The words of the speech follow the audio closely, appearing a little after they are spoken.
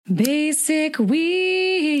Basic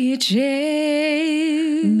witches.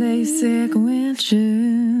 Basic witches.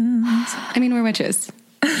 I mean, we're witches.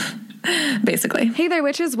 Basically. Hey there,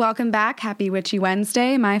 witches. Welcome back. Happy Witchy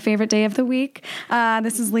Wednesday, my favorite day of the week.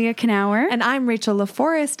 This is Leah Knauer. And I'm Rachel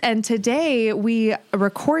LaForest. And today we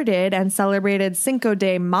recorded and celebrated Cinco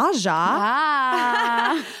de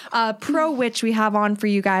Maja. Pro witch we have on for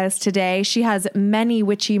you guys today. She has many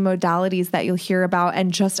witchy modalities that you'll hear about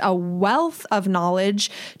and just a wealth of knowledge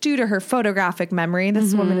due to her photographic memory.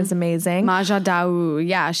 This woman is amazing. Maja Dao.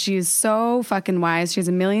 Yeah, she's so fucking wise. She has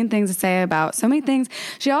a million things to say about so many things.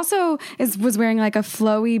 She also was wearing like a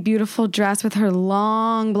flowy, beautiful dress with her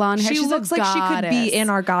long blonde hair. She looks like she could be in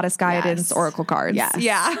our Goddess Guidance Oracle cards. Yes.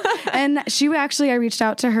 Yeah. And I reached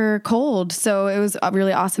out to her cold. So it was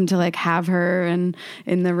really awesome to like have her in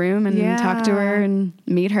the room and talk to her and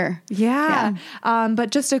meet her. Yeah.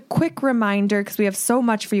 But just a quick reminder, because we have so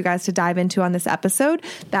much for you guys to dive into on this episode,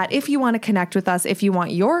 that if you want to connect with us, if you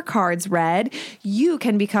want your cards read, you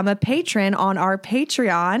can become a patron on our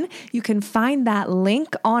Patreon. You can find that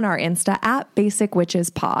link on our Insta at Basic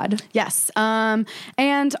Witches Pod. Yes.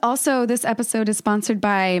 And also this episode is sponsored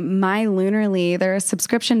by My Lunarly. They're a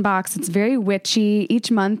subscription box. It's very witchy.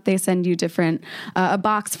 Each month they send you different, a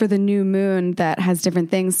box for the new moon that has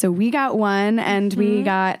different things. So we got one and we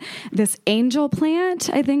got this angel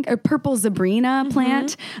plant, I think, a purple Zabrina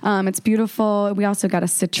plant. It's beautiful. We also got a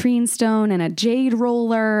citrine stone and a jade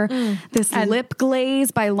roller, this lip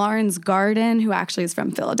glaze by Lauren's Garden, who actually is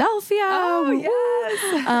from Philadelphia. Oh,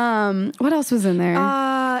 yes. What else was in there?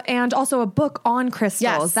 And also a book on crystals.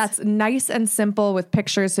 Yes. That's nice and simple with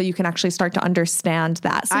pictures so you can actually start to understand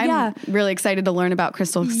that. So I'm really excited to learn about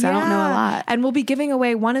crystals because I don't know a lot. And we'll be giving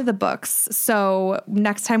away one of the books. So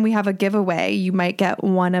next time we have a giveaway, you might get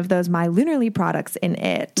one of those My Lunarly products in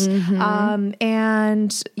it.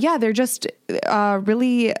 And yeah, they're just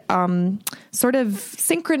really sort of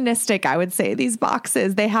synchronistic, I would say, these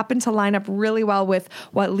boxes. They happen to line up really well with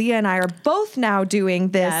what Leah and I are both now doing,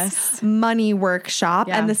 this money workshop.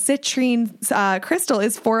 And the citrine crystal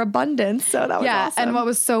is for abundance. So that was awesome. And what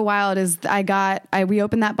was so wild is we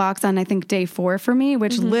opened that box on, I think, day 4 for me,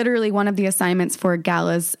 which literally one of the assignments for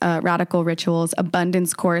Gala's Radical Rituals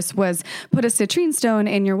Abundance course was put a citrine stone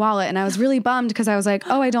in your wallet. And I was really bummed because I was like,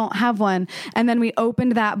 oh, I don't have one. And then we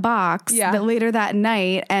opened that box later that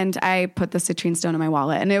night and I put the citrine stone in my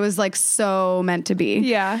wallet. And it was like so meant to be.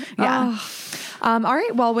 Yeah. All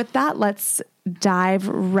right. Well, with that, let's dive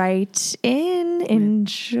right in.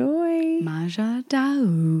 Enjoy. Maja Dao.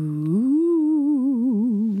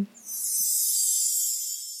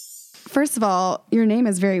 First of all, your name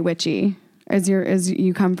is very witchy. As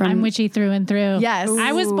you come from, I'm witchy through and through. Yes,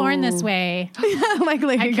 I was born this way. like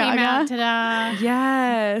Lady I Gaga. came out. Ta-da!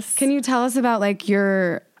 Yes. Can you tell us about like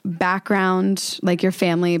your background, like your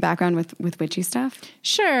family background with witchy stuff?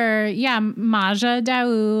 Sure. Yeah, Maja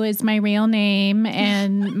Dao is my real name,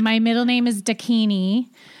 and my middle name is Dakini,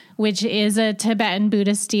 which is a Tibetan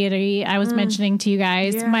Buddhist deity I was mentioning to you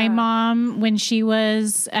guys. Yeah. My mom, when she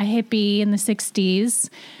was a hippie in the 60s,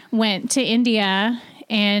 went to India.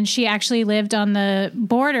 And she actually lived on the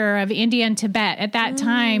border of India and Tibet. At that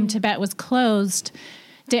time, Tibet was closed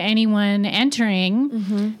to anyone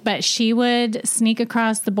entering, but she would sneak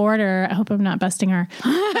across the border. I hope I'm not busting her.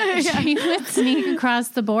 She would sneak across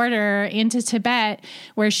the border into Tibet,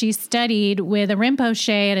 where she studied with a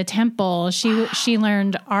Rinpoche at a temple. She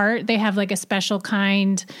learned art. They have like a special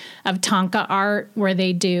kind of Thangka art where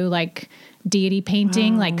they do like deity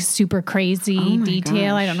painting, like super crazy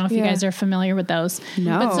detail. gosh. I don't know if you guys are familiar with those.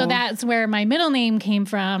 No. But so that's where my middle name came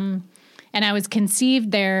from. And I was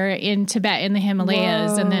conceived there in Tibet in the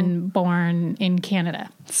Himalayas and then born in Canada.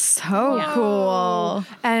 So cool.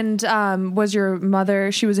 And was your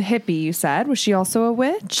mother, she was a hippie, you said. Was she also a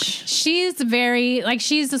witch? She's very, like,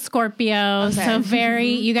 she's a Scorpio. So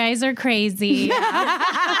very, you guys are crazy.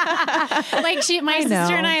 Like my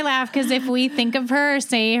sister and I laugh because if we think of her or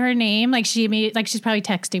say her name, like she's probably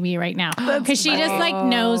texting me right now because she just like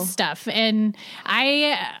knows stuff. And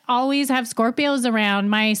I always have Scorpios around.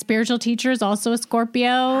 My spiritual teacher is also a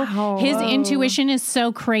Scorpio. His intuition is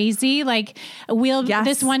so crazy. Like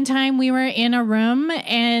this one time we were in a room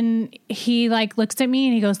and he like looks at me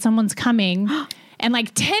and he goes, someone's coming. And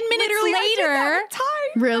like 10 minutes later,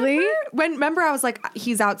 Really? Remember I was like,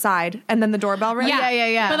 he's outside, and then the doorbell rang?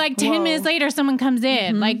 Yeah. But like 10 minutes later, someone comes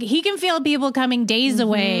in. Like he can feel people coming days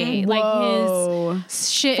away. Whoa. Like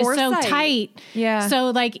his shit is so Foresight. tight. Yeah. So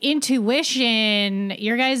like intuition,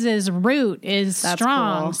 your guys' root is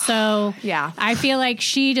strong. cool. So Yeah. I feel like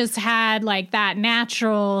she just had like that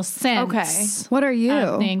natural sense. Okay. What are you?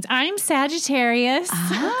 Of things. I'm Sagittarius.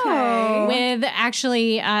 Okay. With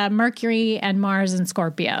actually Mercury and Mars and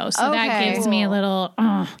Scorpio. So that Okay. gives me a little,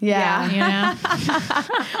 Yeah. you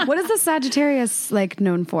know. What is the Sagittarius like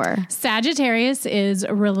known for? Sagittarius is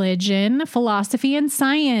religion, philosophy, and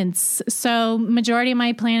science. So majority of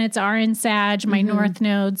my planets are in Sag, my North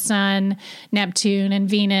Node, Sun, Neptune, and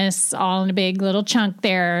Venus, all in a big little chunk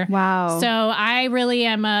there. Wow. So I really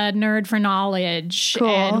am a nerd for knowledge Cool.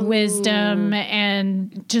 and wisdom,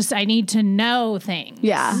 and just I need to know things.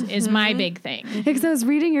 Yeah. Is my big thing. Because I was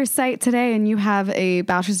reading your site today and you have a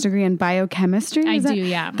bachelor's degree in biochemistry. I Is that- do,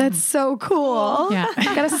 yeah. That's so cool. Yeah.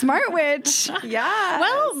 Got a smart witch. Yeah.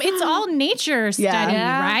 Well, it's all nature study,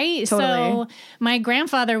 Yeah. right? Totally. So my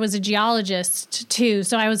grandfather was a geologist too.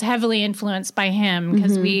 So I was heavily influenced by him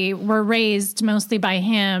because we were raised mostly by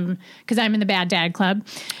him because I'm in the Bad Dad Club.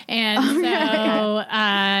 And so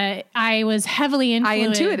I was heavily I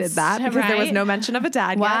influenced. intuited that because there was right? no mention of a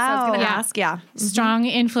dad. Yes, I was going to Wow. ask. Yeah. Strong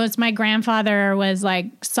influence. My grandfather was like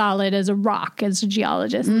solid as a rock as a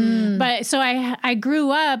geologist. But so I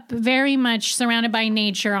grew up very much surrounded by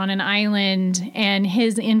nature on an island, and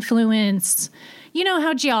his influence, you know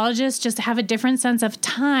how geologists just have a different sense of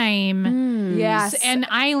time. Yes. And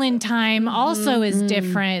island time also is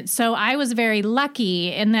different. So I was very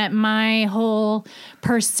lucky in that my whole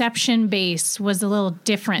perception base was a little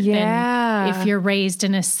different Yeah. than if you're raised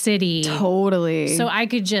in a city. Totally. So I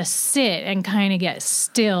could just sit and kind of get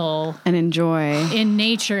still and enjoy. in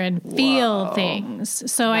nature and feel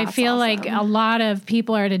things. So I feel like a lot of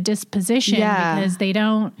people are at a disposition Yeah. because they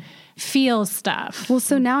don't feel stuff. Well,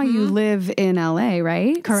 so now you live in LA,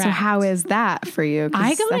 right? Correct. So how is that for you? 'Cause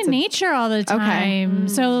I go that's in nature all the time.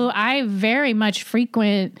 So I very much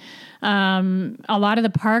frequent a lot of the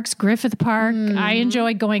parks, Griffith Park. I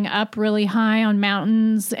enjoy going up really high on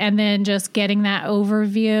mountains and then just getting that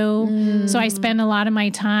overview. So I spend a lot of my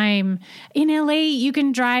time in LA. You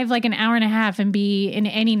can drive like an hour and a half and be in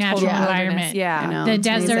any natural environment. Yeah. I know. The It's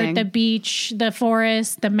desert, amazing. the beach, the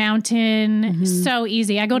forest, the mountain. So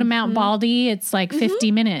easy. I go to Mount Baldy. It's like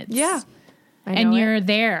 50 minutes. Yeah. I And know it. you're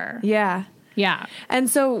there. Yeah. Yeah. And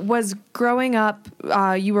so was growing up,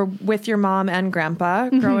 you were with your mom and grandpa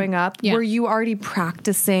growing up. Yeah. Were you already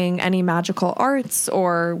practicing any magical arts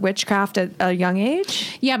or witchcraft at a young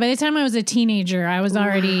age? Yeah, by the time I was a teenager, I was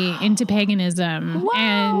already into paganism.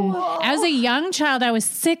 And as a young child, I was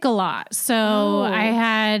sick a lot. So I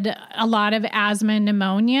had a lot of asthma and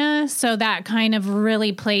pneumonia. So that kind of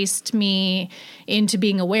really placed me into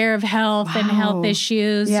being aware of health and health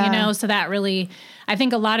issues, Yeah. you know, so that really, I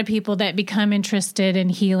think a lot of people that become interested in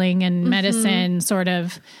healing and medicine sort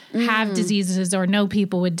of have diseases or know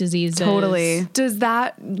people with diseases. Totally. Does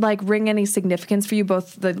that like ring any significance for you,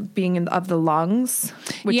 both the being of the lungs,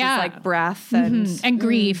 which Yeah. is like breath and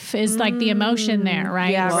grief is like the emotion there,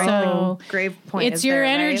 right? Yeah, right. So The grave point it's is your there,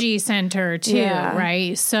 right? energy center too, Yeah.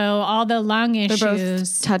 right? So all the lung They're issues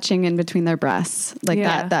both touching in between their breasts, like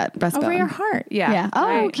Yeah. that breastbone. over your heart. Yeah. Yeah. Oh,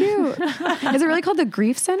 right. cute. Is it really called the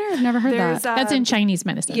Grief Center? I've never heard There's that. That's in Chinese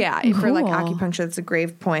medicine. Yeah, for like Cool. acupuncture, it's a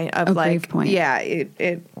grave point of like, grave point. yeah,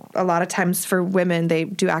 it a lot of times for women, they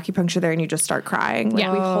do acupuncture there and you just start crying. Like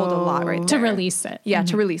Yeah. we hold a lot right To there. release it. Yeah,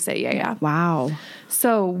 to release it. Yeah. Wow.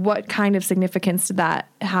 So what kind of significance did that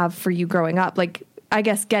have for you growing up? Like, I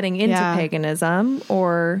guess getting into Yeah. paganism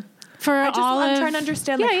or... For I'm of, trying to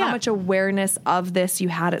understand like how much awareness of this you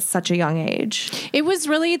had at such a young age. It was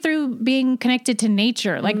really through being connected to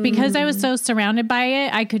nature. Like because I was so surrounded by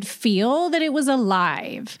it, I could feel that it was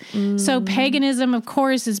alive. So paganism, of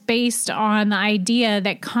course, is based on the idea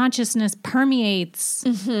that consciousness permeates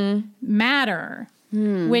matter.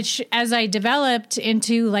 Which, as I developed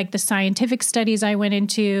into like the scientific studies I went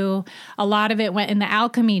into, a lot of it went in the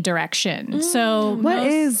alchemy direction. So What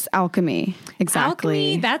is alchemy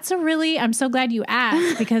exactly? alchemy? That's a really, I'm so glad you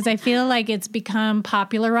asked because I feel like it's become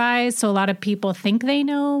popularized. So a lot of people think they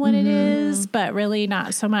know what it is, but really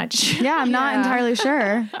not so much. Yeah, I'm not entirely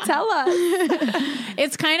sure. Tell us.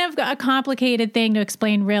 It's kind of a complicated thing to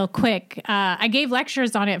explain real quick. I gave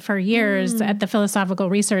lectures on it for years at the Philosophical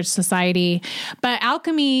Research Society, but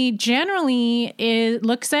alchemy generally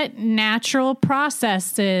looks at natural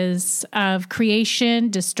processes of creation,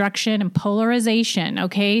 destruction, and polarization.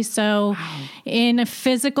 Okay, so in a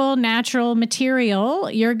physical, natural material,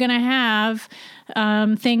 you're going to have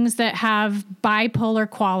things that have bipolar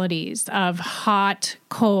qualities of hot,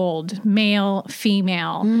 cold, male,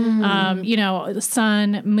 female,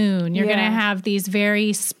 sun, moon. You're going to have these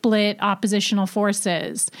very split oppositional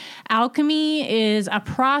forces. Alchemy is a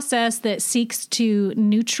process that seeks to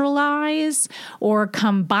neutralize or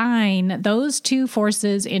combine those two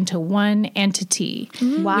forces into one entity,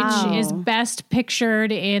 which is best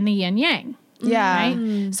pictured in the yin yang. Yeah.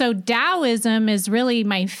 Right? So Taoism is really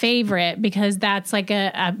my favorite because that's like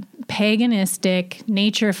a paganistic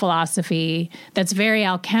nature philosophy that's very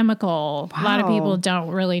alchemical. A lot of people don't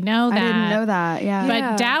really know that. I didn't know that. Yeah.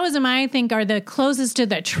 But Taoism, I think, are the closest to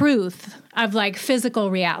the truth of like physical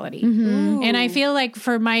reality. And I feel like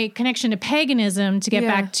for my connection to paganism, to get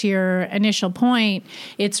back to your initial point,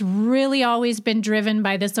 it's really always been driven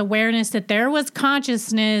by this awareness that there was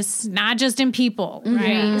consciousness, not just in people,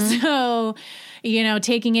 right? So,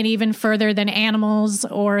 taking it even further than animals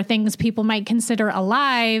or things people might consider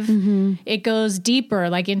alive, it goes deeper,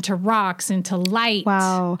 like into rocks, into light.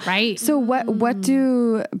 Wow. Right? So what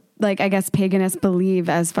do, I guess, paganists believe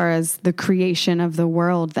as far as the creation of the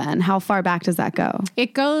world then? How far back does that go?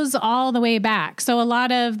 It goes all the way back. So a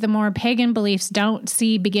lot of the more pagan beliefs don't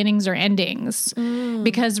see beginnings or endings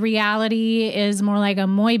because reality is more like a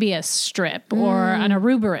Moebius strip or an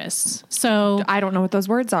Ouroboros. So I don't know what those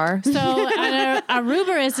words are. So an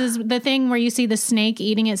Ouroboros is the thing where you see the snake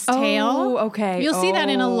eating its tail. Oh, okay. You'll see that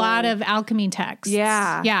in a lot of alchemy texts.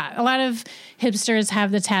 Yeah. Yeah. A lot of hipsters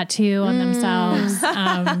have the tattoo on themselves,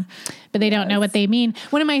 but they don't know what they mean.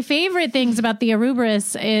 One of my favorite things about the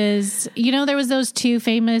Ouroboros is, there was those two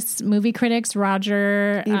famous movie critics,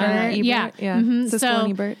 Roger Ebert. Yeah. Siskel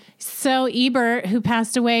and Ebert. So Ebert, who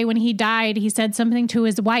passed away when he died, he said something to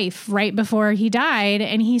his wife right before he died,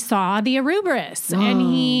 and he saw the Ouroboros.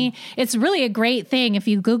 And it's really a great thing if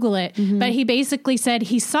you Google it. But he basically said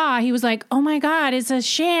he was like, oh my God, it's a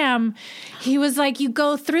sham. He was like, you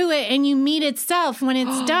go through it and you meet itself when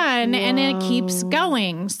it's done, and then it keeps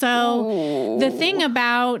going. So the thing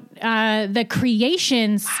about the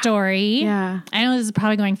creation story, I know this is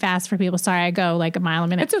probably going fast for people. Sorry, I go like a mile a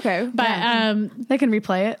minute. It's okay. But they can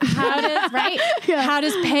replay it. How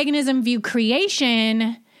does paganism view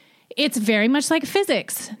creation? It's very much like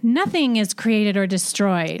physics. Nothing is created or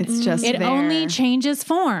destroyed. It's just it there. only changes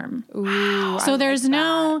form. Ooh, so there's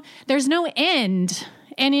no end.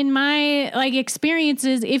 And in my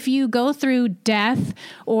experiences, if you go through death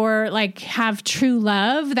or have true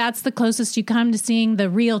love, that's the closest you come to seeing the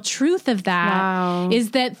real truth of that. Wow.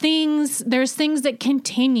 Is that there's things that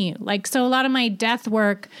continue. So a lot of my death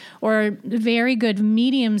work or very good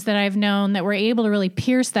mediums that I've known that were able to really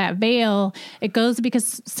pierce that veil, it goes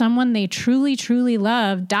because someone they truly, truly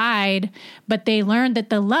loved died, but they learned that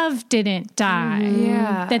the love didn't die.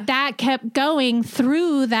 Yeah. That kept going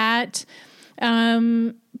through that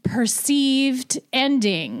perceived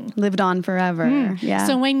ending. Lived on forever. Yeah.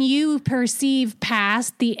 So when you perceive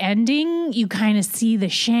past the ending, you kind of see the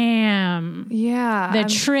sham. Yeah. The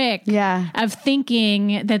trick of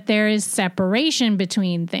thinking that there is separation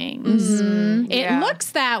between things. It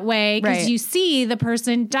looks that way because you see the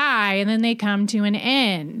person die and then they come to an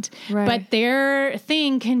end. Right. But their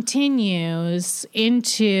thing continues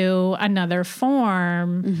into another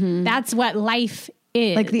form. That's what life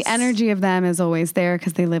is. The energy of them is always there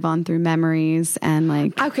because they live on through memories and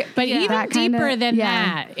Okay. But even deeper than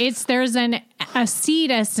that, there's a seed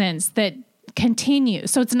essence that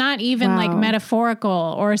continues. So it's not even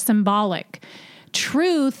metaphorical or symbolic.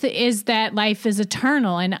 Truth is that life is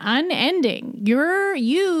eternal and unending.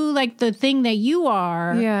 You the thing that you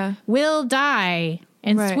are will die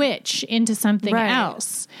and switch into something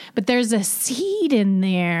else. But there's a seed in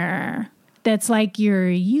there that's like your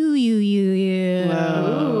you.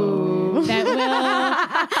 Whoa.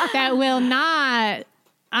 that will not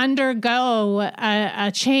undergo a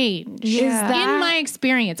change. In my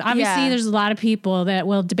experience. Obviously, there's a lot of people that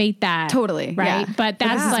will debate that. Totally. Right? Yeah. But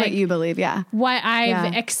that's what you believe. Yeah. What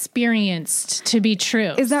I've experienced to be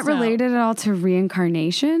true. Is that related at all to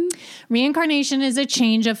reincarnation? Reincarnation is a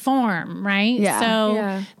change of form, right? Yeah.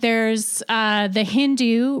 So there's the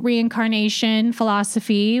Hindu reincarnation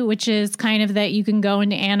philosophy, which is kind of that you can go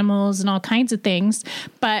into animals and all kinds of things.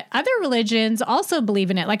 But other religions also believe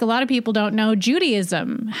in it. A lot of people don't know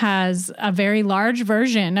Judaism has a very large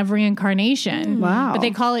version of reincarnation. Wow. But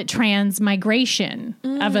they call it transmigration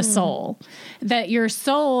of a soul. That your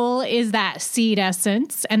soul is that seed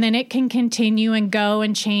essence, and then it can continue and go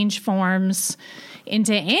and change forms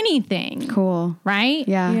into anything. Cool. Right?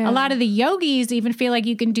 Yeah. A lot of the yogis even feel like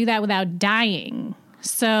you can do that without dying.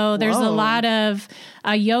 So there's a lot of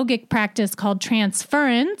a yogic practice called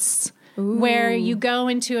transference, where you go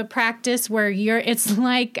into a practice where it's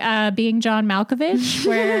like being John Malkovich,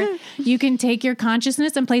 where you can take your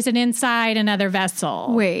consciousness and place it inside another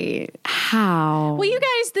vessel. Wait, how? Well, you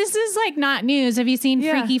guys, this is like not news. Have you seen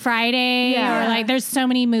Freaky Friday? Yeah. Or like there's so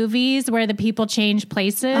many movies where the people change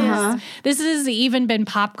places. This has even been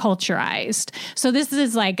pop culturized. So this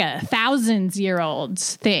is like a thousands-year-old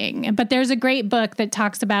thing. But there's a great book that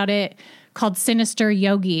talks about it called Sinister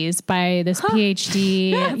Yogis by this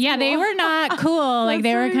PhD. Yeah, they were not cool. Like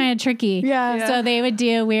they were kind of tricky. Yeah. So they would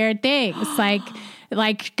do weird things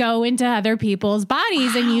like go into other people's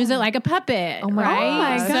bodies and use it like a puppet.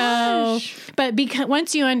 Right? gosh. So, but because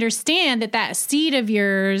once you understand that seed of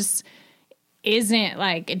yours isn't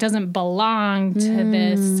like, it doesn't belong to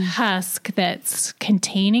this husk that's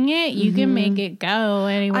containing it, you can make it go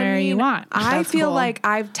anywhere you want. I feel like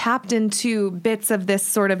I've tapped into bits of this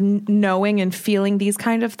sort of knowing and feeling these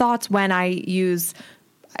kind of thoughts when I use,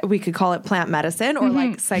 we could call it plant medicine or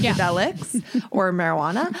like psychedelics or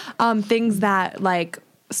marijuana, things that like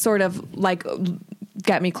sort of like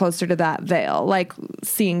get me closer to that veil, like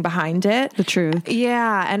seeing behind it. The truth.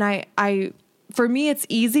 Yeah. And I for me, it's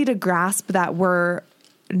easy to grasp that we're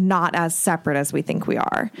not as separate as we think we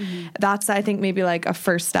are. That's, I think, maybe like a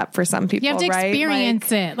first step for some people. You have to right? experience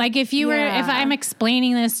it. Like if you were, if I'm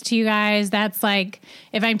explaining this to you guys, that's like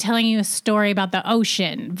if I'm telling you a story about the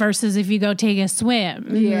ocean versus if you go take a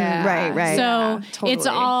swim. Yeah. Right. So totally. it's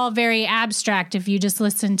all very abstract if you just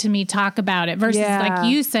listen to me talk about it versus like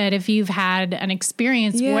you said, if you've had an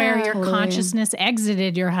experience where your consciousness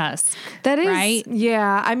exited your husk. That is right.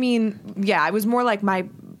 Yeah. I mean, yeah, it was more like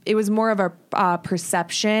it was more of a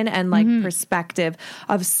perception and like perspective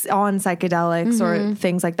on psychedelics or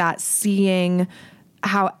things like that, seeing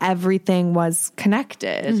how everything was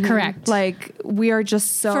connected. Correct. Like we are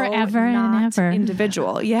just so Forever not and ever.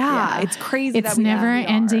 individual. Yeah. It's crazy. It's never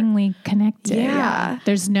endingly connected. Yeah.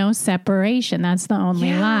 There's no separation. That's the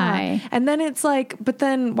only lie. And then it's like, but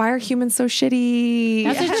then why are humans so shitty?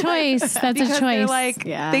 That's a choice. That's because a choice. they like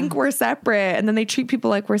think we're separate, and then they treat people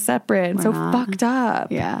like we're separate, and so fucked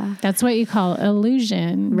up. Yeah. That's what you call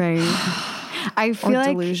illusion. Right. I feel like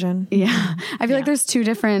delusion. Yeah. I feel like there's two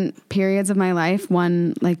different periods of my life.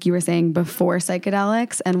 One, like you were saying, before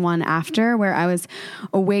psychedelics, and one after, where I was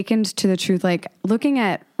awakened to the truth, like looking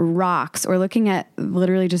at rocks or looking at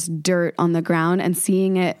literally just dirt on the ground and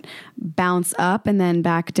seeing it bounce up and then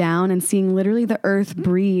back down and seeing literally the earth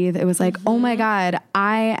breathe. It was like, oh my God,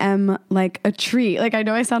 I am like a tree. Like, I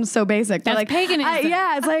know I sound so basic, but That's like paganism.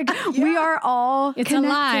 it's like we are all It's connected.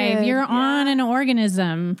 alive. You're on an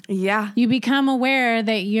organism. Yeah. You become aware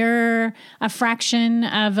that you're a fraction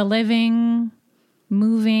of a living,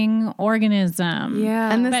 moving organism.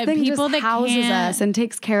 Yeah. And this But thing people just that houses can't- us and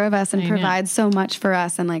takes care of us and I know. provides so much for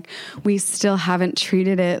us. And like, we still haven't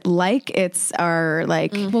treated it like it's our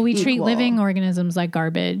like, Well, we treat equal. living organisms like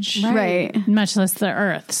garbage. Right. Much less the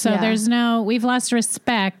earth. So we've lost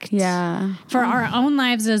respect Yeah. for our own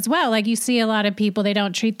lives as well. Like you see a lot of people, they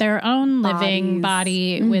don't treat their own living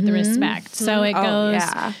body with respect. So it goes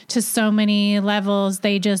to so many levels.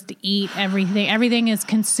 They just eat everything. Everything is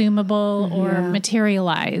consumable or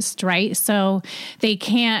materialized, right? So they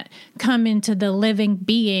can't come into the living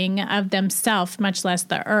being of themselves, much less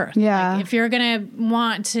the earth. Yeah. Like if you're going to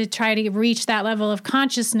want to try to reach that level of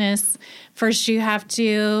consciousness, first you have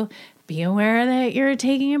to be aware that you're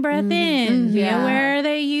taking a breath in. Be aware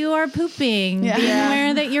that you are pooping. Be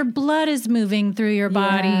aware that your blood is moving through your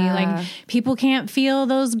body. Like people can't feel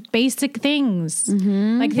those basic things.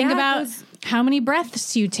 Like think about how many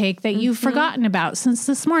breaths you take that you've forgotten about since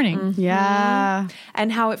this morning. Yeah.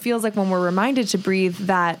 And how it feels like when we're reminded to breathe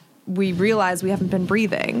that we realize we haven't been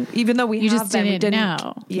breathing, even though we You have just been, we didn't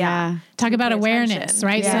know. Yeah. Talk about pay awareness, attention.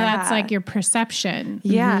 right? So Yeah. that's like your perception.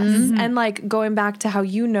 Yes. And like going back to how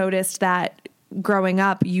you noticed that growing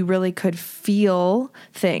up, you really could feel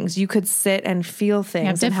things. You could sit and feel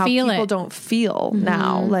things, to and how feel people it. don't feel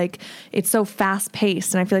now. Like it's so fast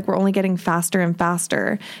paced, and I feel like we're only getting faster and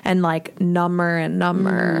faster and like number and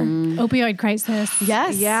number. Opioid crisis.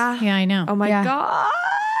 Yes. Yeah. Yeah, I know. Oh my Yeah. gosh.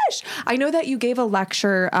 I know that you gave a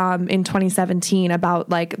lecture in 2017 about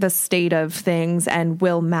like the state of things and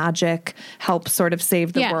will magic help sort of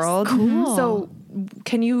save the Yes. world. Cool. So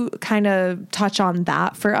can you kind of touch on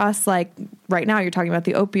that for us? Like right now you're talking about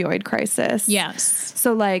the opioid crisis. Yes.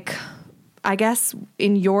 So like, I guess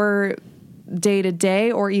in your day to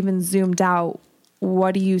day or even zoomed out,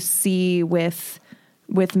 what do you see with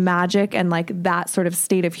with magic and like that sort of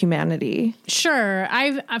state of humanity? Sure.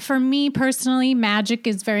 For me personally, magic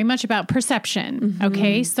is very much about perception.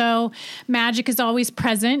 Okay. So magic is always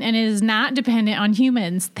present and it is not dependent on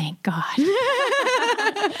humans. Thank God.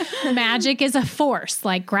 Magic is a force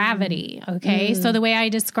like gravity. Okay. So the way I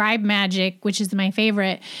describe magic, which is my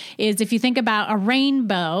favorite, is if you think about a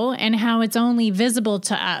rainbow and how it's only visible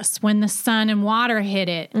to us when the sun and water hit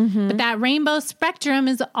it. But that rainbow spectrum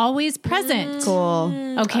is always present.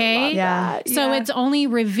 Cool. Okay. Yeah. So it's only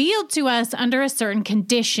revealed to us under a certain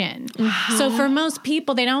condition. So for most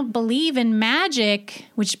people, they don't believe in magic,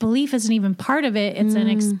 which belief isn't even part of it. It's an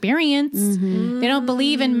experience. They don't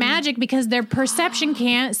believe in magic because their perception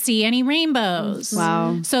can't see any rainbows.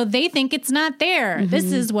 Wow. So they think it's not there.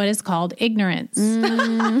 This is what is called ignorance.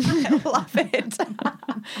 I love it.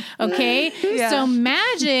 Okay. So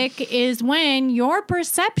magic is when your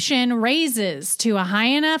perception raises to a high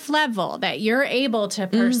enough level that you're able to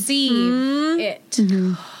perceive it.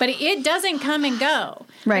 But it doesn't come and go.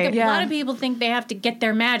 Right. Like a lot of people think they have to get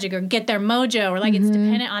their magic or get their mojo or like it's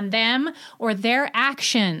dependent on them or their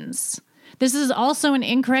actions. This is also an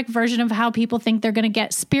incorrect version of how people think they're going to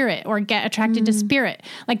get spirit or get attracted to spirit.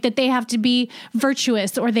 Like that they have to be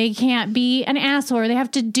virtuous or they can't be an asshole or they have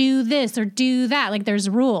to do this or do that. Like there's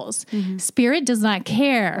rules. Spirit does not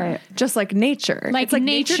care. Right. Just like nature. Like it's like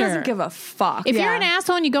nature. nature doesn't give a fuck. If you're an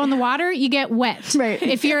asshole and you go in the water, you get wet. Right.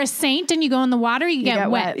 If you're a saint and you go in the water, you get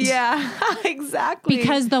wet. Yeah, exactly.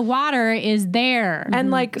 Because the water is there. and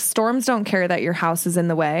like storms don't care that your house is in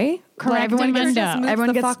the way. Correct. everyone gets, Mundo. everyone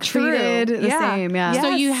the gets fuck through. treated the same. Yeah. So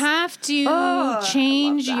Yes. you have to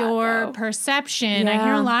change your perception. I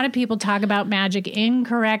hear a lot of people talk about magic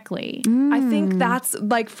incorrectly. I think that's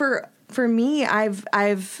like for me, I've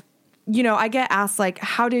I get asked like,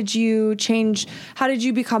 how did you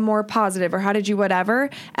become more positive or how did you whatever?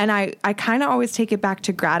 And I kind of always take it back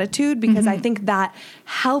to gratitude because I think that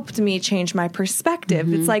helped me change my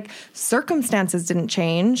perspective. It's like circumstances didn't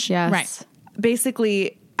change. Yes. Right.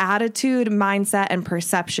 Basically attitude, mindset, and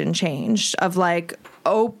perception changed of like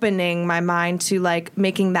opening my mind to like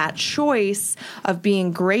making that choice of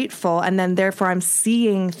being grateful. And then therefore I'm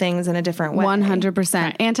seeing things in a different way.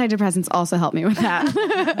 100%. Antidepressants also help me with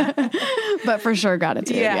that. But for sure,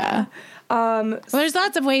 gratitude. Yeah. Well, there's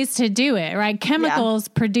lots of ways to do it, right? Chemicals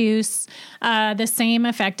produce the same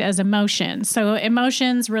effect as emotions. So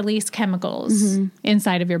emotions release chemicals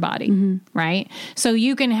inside of your body, right? So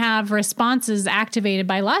you can have responses activated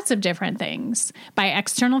by lots of different things, by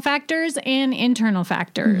external factors and internal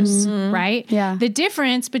factors, right? Yeah. The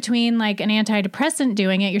difference between like an antidepressant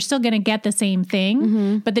doing it, you're still going to get the same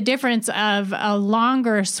thing, but the difference of a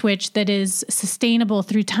longer switch that is sustainable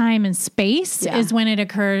through time and space is when it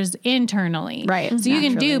occurs internally. Right. So you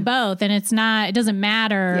can do both and it doesn't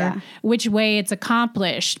matter which way it's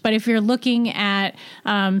accomplished. But if you're looking at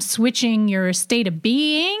switching your state of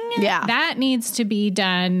being, that needs to be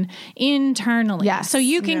done internally. Yes. So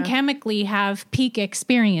you can chemically have peak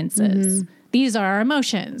experiences. These are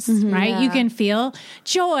emotions, right? Yeah. You can feel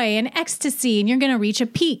joy and ecstasy and you're going to reach a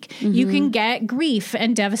peak. You can get grief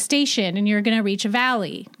and devastation and you're going to reach a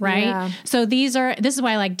valley, right? Yeah. So this is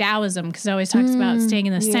why I like Taoism because it always talks about staying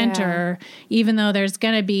in the center, even though there's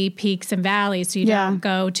going to be peaks and valleys. So you don't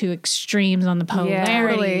go to extremes on the polarity.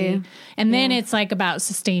 Totally. And then it's like about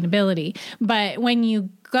sustainability. But when you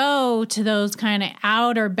go to those kind of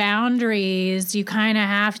outer boundaries, you kind of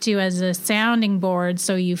have to as a sounding board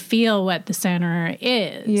so you feel what the center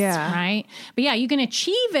is, right? But you can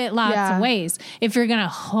achieve it lots of ways. If you're going to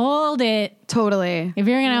hold it, Totally. if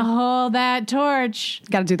you're going to hold that torch,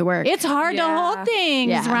 Got to do the work. it's hard to hold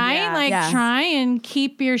things, right? Yeah. Like try and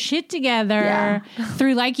keep your shit together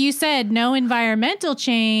through, like you said, no environmental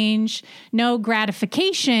change, no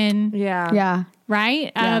gratification. Yeah.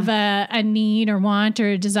 Right? Of a need or want or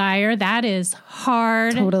a desire. That is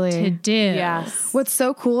hard to do. Yes. What's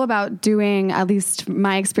so cool about doing, at least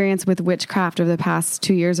my experience with witchcraft over the past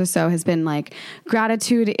 2 years or so, has been like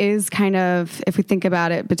gratitude is kind of, if we think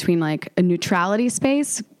about it between like a neutrality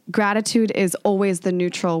space, gratitude is always the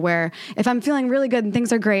neutral where if I'm feeling really good and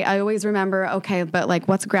things are great, I always remember, okay, but like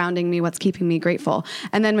what's grounding me, what's keeping me grateful?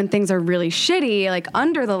 And then when things are really shitty, like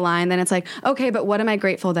under the line, then it's like, okay, but what am I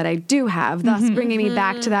grateful that I do have? Thus bringing me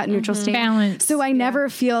back to that neutral state. Balance. So I never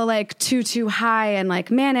feel like too high and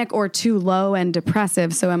like manic or too low and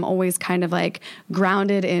depressive. So I'm always kind of like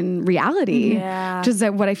grounded in reality, which is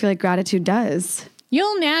what I feel like gratitude does.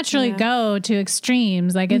 You'll naturally go to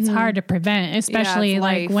extremes. Like it's hard to prevent, especially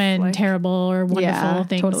like life, when terrible or wonderful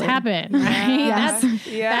things happen, right?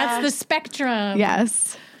 That's the spectrum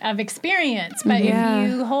of experience. But if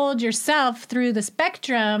you hold yourself through the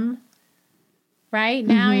spectrum, right?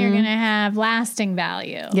 Now you're going to have lasting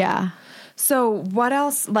value. Yeah. So what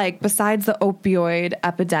else, like besides the opioid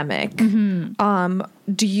epidemic,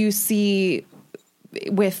 do you see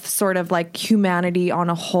with sort of like humanity on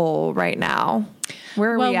a whole right now?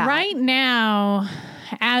 Where are we at? Right now,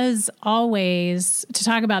 as always, to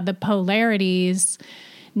talk about the polarities,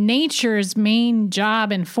 nature's main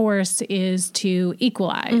job and force is to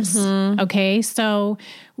equalize. Okay. So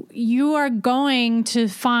you are going to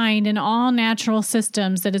find in all natural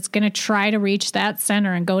systems that it's going to try to reach that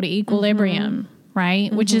center and go to equilibrium.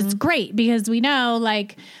 Right. Which is great because we know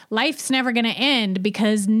like life's never going to end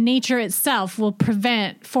because nature itself will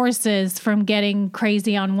prevent forces from getting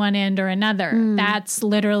crazy on one end or another. That's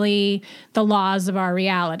literally the laws of our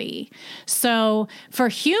reality. So for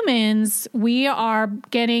humans, we are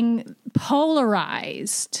getting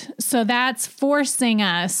polarized. So that's forcing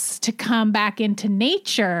us to come back into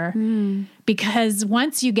nature because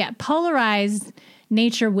once you get polarized,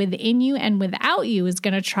 nature within you and without you is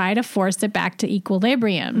going to try to force it back to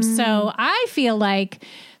equilibrium. So I feel like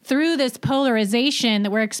through this polarization that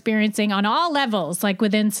we're experiencing on all levels, like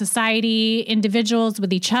within society, individuals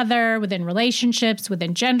with each other, within relationships,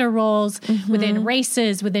 within gender roles, within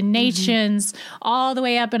races, within nations, all the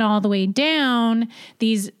way up and all the way down,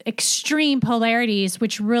 these extreme polarities,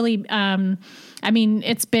 which really,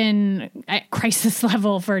 it's been at crisis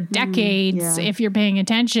level for decades if you're paying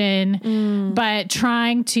attention, but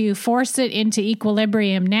trying to force it into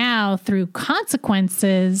equilibrium now through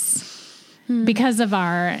consequences because of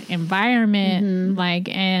our environment,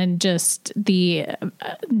 and just the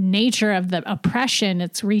nature of the oppression,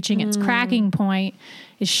 it's reaching its cracking point.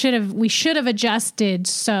 We should have adjusted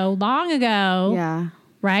so long ago. Yeah.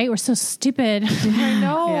 Right? We're so stupid. I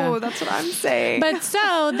know. That's what I'm saying. But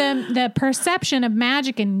so the perception of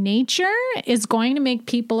magic in nature is going to make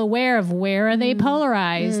people aware of where are they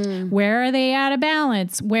polarized? Where are they out of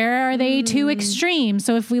balance? Where are they too extreme?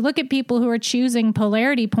 So if we look at people who are choosing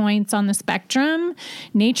polarity points on the spectrum,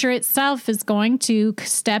 nature itself is going to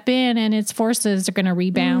step in and its forces are going to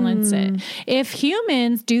rebalance it. If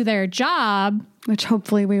humans do their job, Which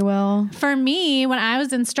hopefully we will. for me, when I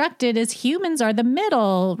was instructed, is humans are the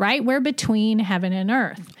middle, right? We're between heaven and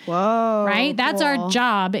earth. Whoa. Right? That's our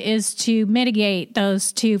job, is to mitigate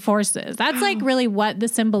those two forces. That's like really what the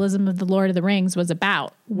symbolism of the Lord of the Rings was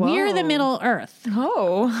about. We're the middle earth.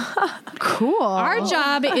 Cool. Our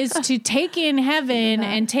job is to take in heaven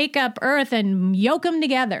and take up earth and yoke them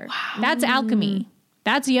together. That's alchemy.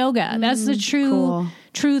 That's yoga. That's the true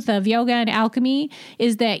truth of yoga and alchemy,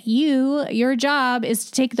 is that your job is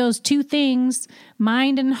to take those two things,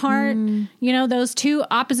 mind and heart, those two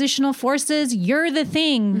oppositional forces. You're the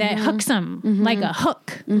thing that hooks them like a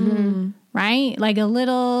hook, right? Like a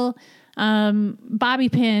little bobby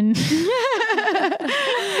pin. Keeping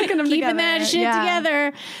that shit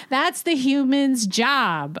together. That's the human's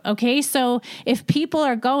job. Okay. So if people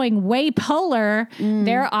are going way polar,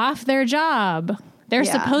 they're off their job. They're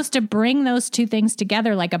supposed to bring those two things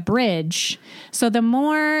together like a bridge. So the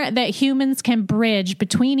more that humans can bridge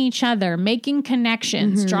between each other, making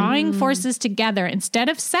connections, drawing forces together instead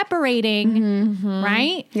of separating,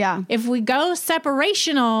 right? Yeah. If we go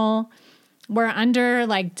separational, we're under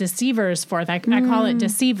like deceiver's force. I call it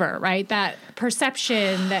deceiver, right? That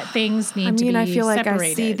perception that things need to be separated. I feel like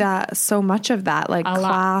I see that so much of that, like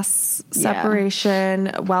class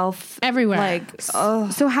separation, wealth. Everywhere. Like,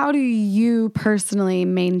 So how do you personally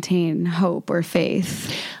maintain hope or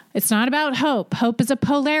faith? It's not about hope. Hope is a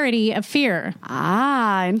polarity of fear.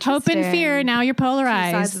 Interesting. Hope and fear, now you're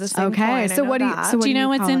polarized. sides of the same Okay. coin. So what do you, so what Do you know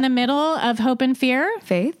what's call in it? the middle of hope and fear?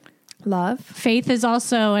 Faith? love? Faith is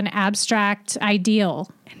also an abstract ideal.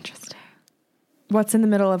 Interesting. What's in the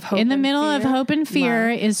middle of hope? In the and middle fear? of hope and fear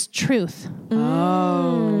is truth.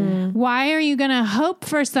 Why are you going to hope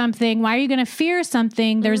for something? Why are you going to fear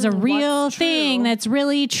something? There's a real thing that's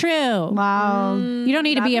really true. Wow. You don't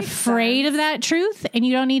need to be afraid of that truth, and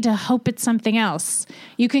you don't need to hope it's something else.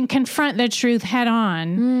 You can confront the truth head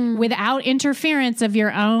on without interference of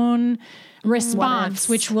your own response,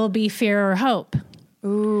 which will be fear or hope.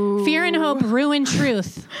 Ooh. Fear and hope ruin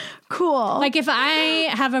truth. Cool. Like if I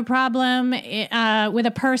have a problem with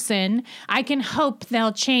a person, I can hope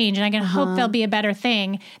they'll change and I can hope they'll be a better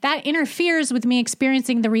thing. That interferes with me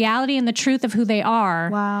experiencing the reality and the truth of who they are.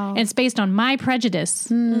 Wow. And it's based on my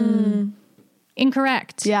prejudice.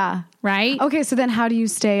 Incorrect. Yeah. Right? Okay, so then how do you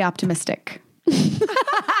stay optimistic?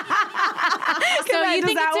 So you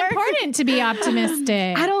think it's important to be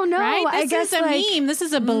optimistic? I don't know. Right? is a meme. This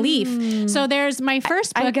is a belief. So there's my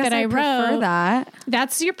first book that I wrote. That.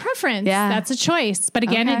 That's your preference. Yeah. That's a choice. But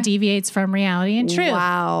again, it deviates from reality and truth.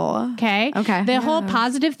 Wow. Okay. The whole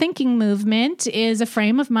positive thinking movement is a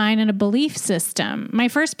frame of mind and a belief system. My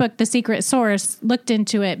first book, The Secret Source, looked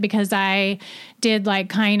into it because I did like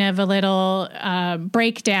kind of a little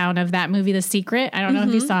breakdown of that movie, The Secret. I don't know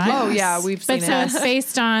if you saw it. Oh yeah, we've seen But so it's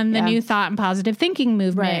based on the New Thought and Positive Thinking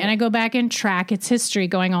movement. Right. And I go back and track its history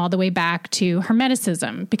going all the way back to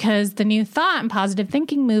Hermeticism, because the New Thought and Positive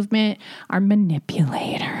Thinking movement are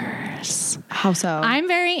manipulators. How so? I'm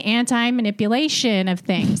very anti-manipulation of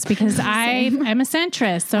things because I am a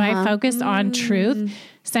centrist. So I focus on truth,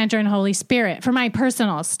 center, and Holy Spirit for my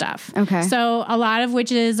personal stuff. Okay. So a lot of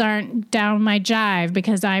witches aren't down my jive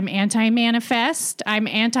because I'm anti-manifest. I'm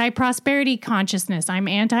anti-prosperity consciousness. I'm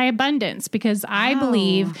anti-abundance because I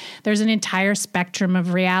believe there's an entire spectrum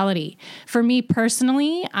of reality. For me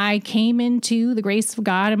personally, I came into the grace of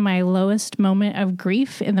God in my lowest moment of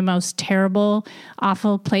grief in the most terrible,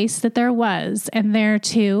 awful place that there was. And there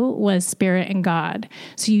too was Spirit and God.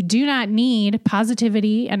 So you do not need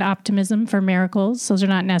positivity and optimism for miracles. Those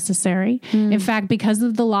are not necessary. In fact, because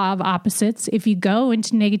of the law of opposites, if you go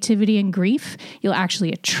into negativity and grief, you'll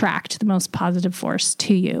actually attract the most positive force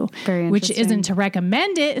to you. Very which interesting. isn't to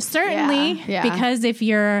recommend it, certainly, Yeah. because if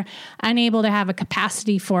you're unable to have a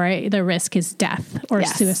capacity for it, the risk is death or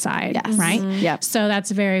Yes. suicide, Yes. right? Yep. So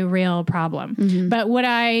that's a very real problem. But would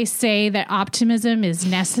I say that optimism is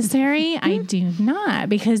necessary? I do not,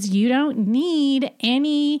 because you don't need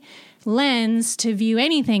any lens to view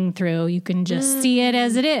anything through. You can just see it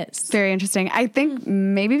as it is. Very interesting. I think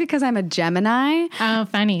maybe because I'm a Gemini. Oh,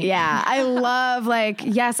 funny. Yeah, I love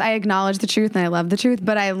yes, I acknowledge the truth and I love the truth,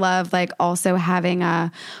 but I love also having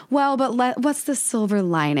what's the silver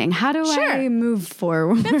lining? How do I move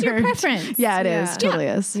forward? That's your preference. Yeah, it is. Yeah. Totally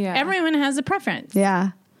is. Yeah. Everyone has a preference. Yeah.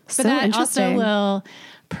 But So that interesting. also will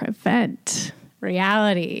prevent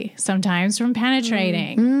reality sometimes from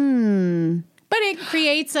penetrating. But it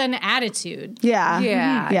creates an attitude. Yeah.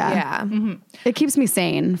 Yeah. It keeps me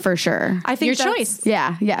sane for sure. I think Your that's- choice.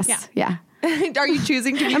 Yeah. Yes. Yeah. Are you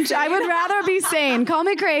choosing to be? I would rather be sane. Call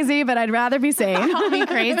me crazy, but I'd rather be sane. Call me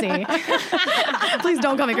crazy. Please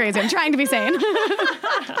don't call me crazy. I'm trying to be sane.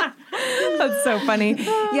 That's so funny.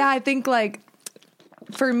 Yeah, I think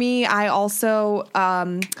for me, I also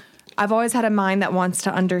I've always had a mind that wants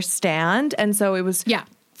to understand, and so it was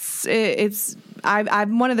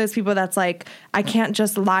I'm one of those people that's like, I can't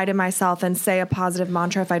just lie to myself and say a positive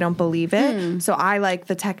mantra if I don't believe it. So I like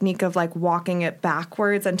the technique of walking it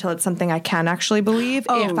backwards until it's something I can actually believe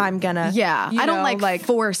if I'm gonna. I don't like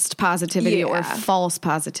forced positivity or false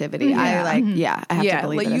positivity. Yeah. I have to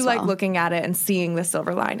believe it you as like well. looking at it and seeing the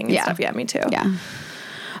silver lining and stuff. Yeah, me too. Yeah.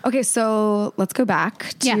 Okay, so let's go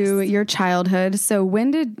back to your childhood. So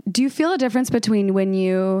do you feel a difference between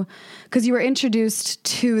because you were introduced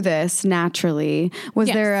to this naturally, was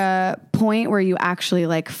there a point where you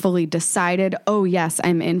actually fully decided, oh yes,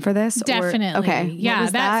 I'm in for this? Definitely. Okay. Yeah,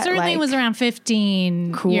 that certainly was around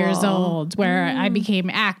 15 years old where I became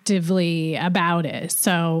actively about it.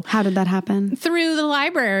 So how did that happen? through the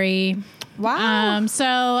library. Wow. So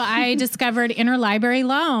I discovered Interlibrary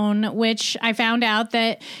Loan, which I found out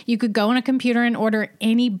that you could go on a computer and order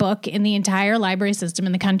any book in the entire library system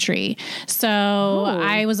in the country. So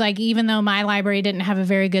I was like, even though my library didn't have a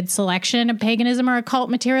very good selection of paganism or occult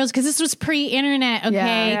materials, because this was pre-internet,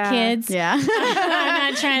 kids? Yeah.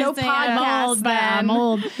 I'm not trying to say I'm old, but I'm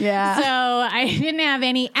old. Yeah. So I didn't have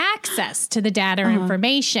any access to the data or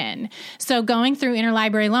information. So going through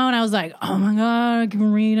Interlibrary Loan, I was like, oh my God, I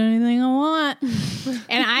can read anything I want.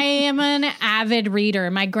 And I am an avid reader.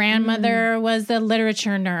 My grandmother was a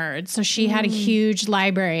literature nerd, so she had a huge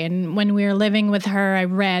library. And when we were living with her, I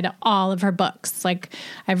read all of her books.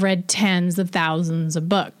 I've read tens of thousands of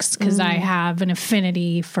books because I have an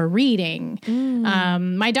affinity for reading.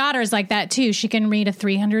 My daughter's like that too. She can read a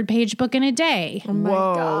 300-page book in a day. Oh my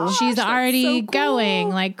gosh, She's that's already so cool. going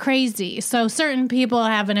like crazy. So certain people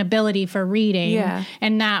have an ability for reading,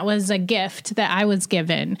 and that was a gift that I was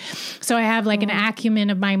given. So I have an acumen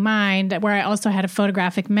of my mind where I also had a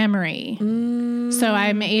photographic memory. So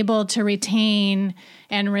I'm able to retain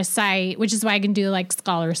and recite, which is why I can do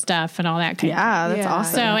scholar stuff and all that kind of Yeah, that's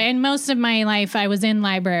awesome. So, and most of my life I was in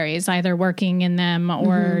libraries, either working in them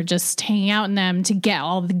or just hanging out in them to get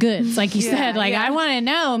all the goods. Like you said, I want to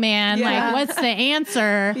know, man, what's the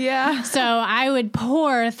answer? Yeah. So I would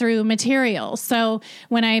pour through material. So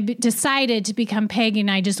when I decided to become pagan,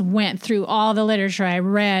 I just went through all the literature. I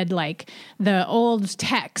read the old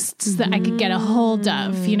texts that I could get a hold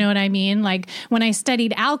of. You know what I mean? When when I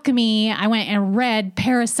studied alchemy, I went and read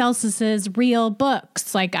Paracelsus's real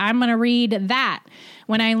books. Like, I'm going to read that.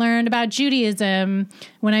 When I learned about Judaism,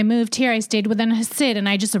 when I moved here, I stayed with an Hasid and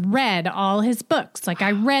I just read all his books. Like,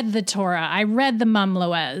 I read the Torah, I read the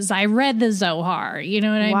Mumluas, I read the Zohar. You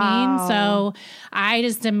know what I mean? So I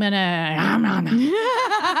just am going to, I'm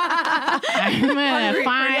going to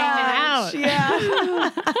find out. Yeah.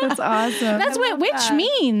 That's awesome. That's what witch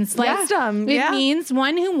means. Like, Wisdom. it means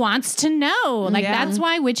one who wants to know. Like, that's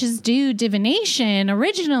why witches do divination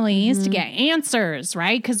originally, is to get answers,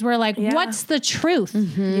 right? Because we're like, what's the truth?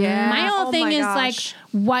 Yeah. My whole thing is gosh. like,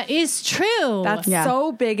 what is true? That's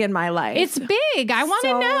so big in my life. It's big. I want to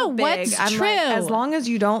So know big. what's I'm true. like, as long as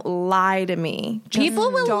you don't lie to me. Just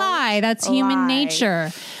People will don't lie. That's human lie.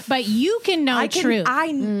 nature. But you can know truth.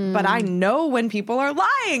 But I know when people are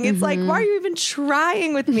lying. It's like, why are you even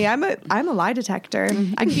trying with me? I'm a lie detector.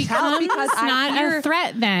 I can tell because it's not a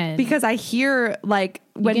threat then. Because I hear like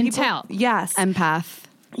when can people tell. Yes. Empath.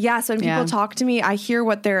 Yes, when people talk to me, I hear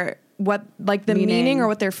what the meaning or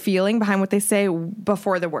what they're feeling behind what they say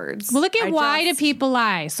before the words. Well, look at why do people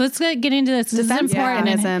lie? So let's get into this. This is important.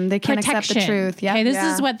 Mechanism. They can't accept the truth. Yeah. Okay, this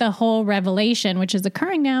is what the whole revelation, which is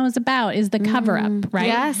occurring now, is about, is the cover up, right?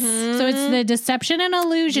 Yes. So it's the deception and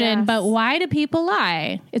illusion. Yes. But why do people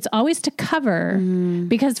lie? It's always to cover,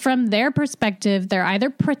 because from their perspective, they're either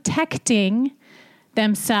protecting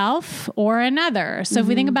themselves or another. So if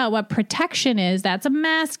we think about what protection is, that's a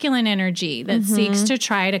masculine energy that seeks to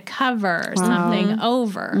try to cover something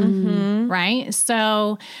over, right?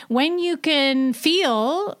 So when you can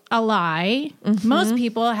feel a lie, most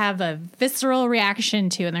people have a visceral reaction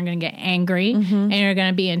to it, and they're going to get angry and you're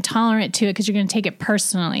going to be intolerant to it because you're going to take it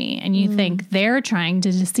personally and you think they're trying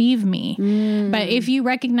to deceive me. But if you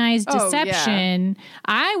recognize deception,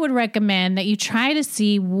 I would recommend that you try to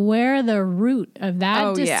see where the root of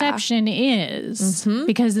that deception is,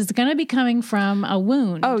 because it's going to be coming from a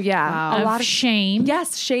wound. Oh yeah, A lot of shame.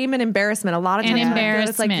 Yes, shame and embarrassment. A lot of times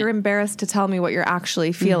it's like you're embarrassed to tell me what you're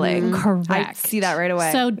actually feeling. Correct. I see that right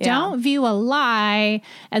away. So don't view a lie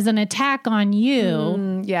as an attack on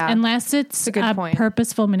you, unless it's a good point.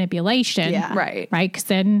 purposeful manipulation. Yeah. Right. Right? Because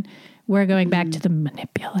then we're going back to the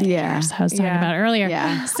manipulators I was talking about earlier.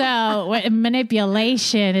 Yeah. So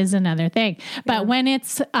manipulation is another thing. But when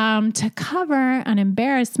it's to cover an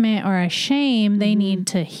embarrassment or a shame, they need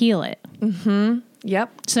to heal it.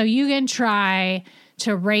 Yep. So you can try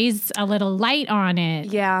to raise a little light on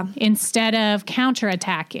it, instead of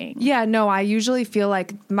counterattacking. Yeah, no, I usually feel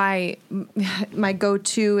like my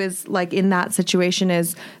go-to is like in that situation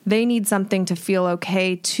is they need something to feel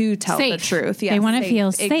okay to tell the truth. Yes, they want to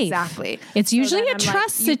feel safe. Exactly. It's usually a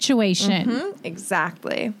trust situation.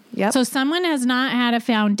 Exactly. Yep. So someone has not had a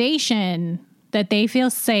foundation that they feel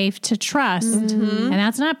safe to trust. And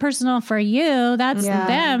that's not personal for you. That's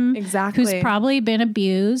them who's probably been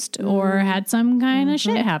abused or had some kind of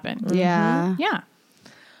shit happen. Yeah. Yeah.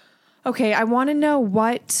 Okay, I want to know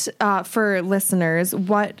what, for listeners,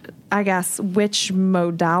 which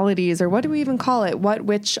modalities, or what do we even call it?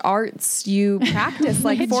 Which arts you practice?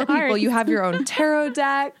 Like for people, you have your own tarot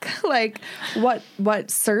deck. Like what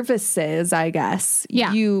services, I guess,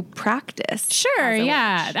 you practice? Sure,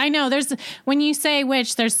 yeah. I know when you say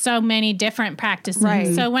witch, there's so many different practices.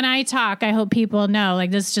 Right. So when I talk, I hope people know, like,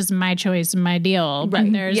 this is just my choice and my deal.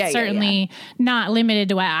 But there's certainly not limited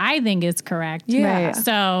to what I think is correct. Yeah. Right.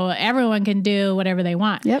 So everyone can do whatever they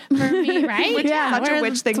want. Yep. For me, right? Which is such a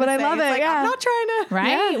witch thing. That's what I love it. Like, I'm not trying to.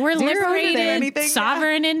 Right? We're liberated,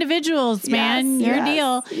 sovereign individuals, man. Your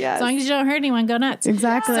deal. As long as you don't hurt anyone, go nuts.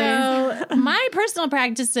 Exactly. So my personal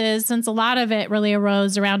practices, since a lot of it really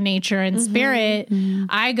arose around nature and spirit,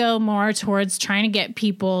 I go more towards trying to get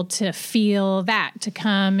people to feel that, to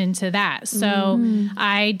come into that. So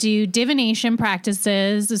I do divination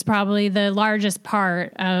practices is probably the largest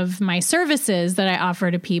part of my services that I offer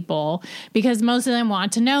to people, because most of them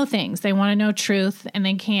want to know things. They want to know truth and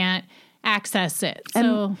they can't access it.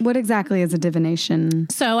 And what exactly is a divination?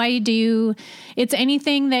 So it's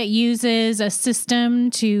anything that uses a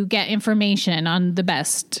system to get information on the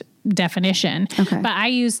best definition. Okay. But I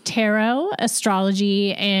use tarot,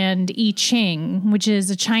 astrology, and I Ching, which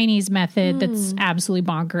is a Chinese method that's absolutely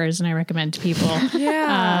bonkers, and I recommend to people.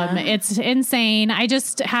 It's insane. I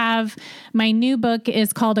just have my new book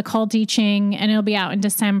is called Occult I Ching, and it'll be out in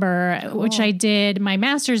December, which I did my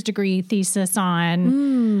master's degree thesis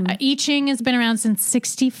on. I Ching has been around since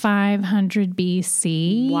 6500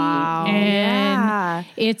 BC. Wow. And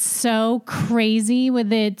it's so crazy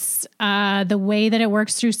with its the way that it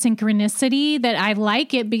works through synchronicity synchronicity that I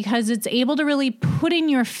like it because it's able to really put in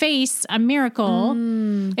your face a miracle.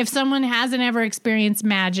 If someone hasn't ever experienced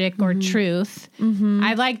magic or truth,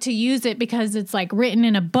 I like to use it because it's like written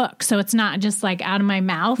in a book. So it's not just like out of my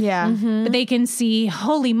mouth. Yeah. But they can see,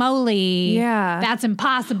 holy moly, Yeah. that's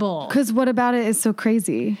impossible. Because what about it is so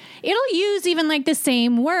crazy? It'll use even like the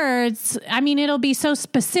same words. I mean, it'll be so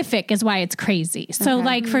specific is why it's crazy. So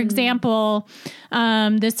like, for example,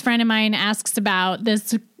 this friend of mine asks about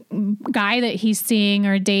this guy that he's seeing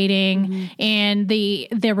or dating, and the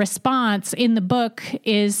response in the book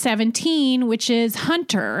is 17, which is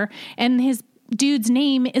Hunter, and his dude's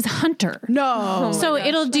name is Hunter. No. So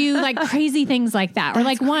it'll do like crazy things like that. Or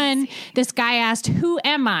like one, this guy asked, who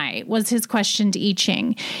am I? Was his question to I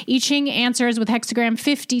Ching. I Ching answers with hexagram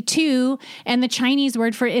 52, and the Chinese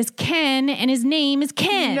word for it is Ken, and his name is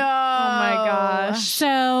Ken. No. Oh my gosh.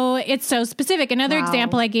 So it's so specific. Another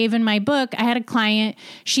example I gave in my book, I had a client,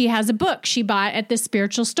 she has a book she bought at this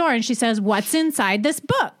spiritual store, and she says, what's inside this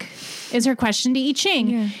book? Is her question to I Ching.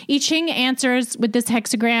 Yeah. I Ching answers with this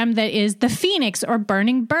hexagram that is the phoenix or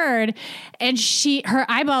burning bird, and her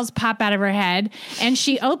eyeballs pop out of her head, and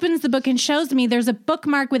she opens the book and shows me there's a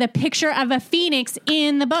bookmark with a picture of a phoenix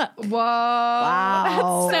in the book. Whoa.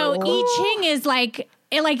 Wow. So I Ching is like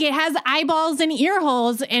it has eyeballs and ear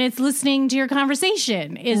holes, and it's listening to your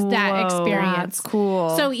conversation. Is that Whoa, experience? that's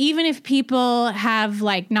cool. So even if people have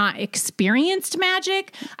like not experienced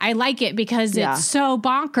magic, I like it because Yeah. it's so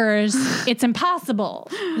bonkers, it's impossible.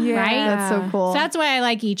 Yeah. Right? That's so cool. So that's why I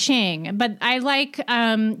like I Ching. But I like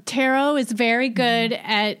tarot is very good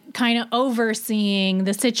at kind of overseeing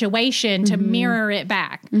the situation to mirror it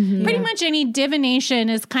back. Pretty much any divination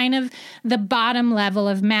is kind of the bottom level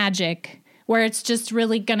of magic, where it's just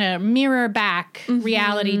really going to mirror back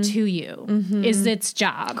reality to you is its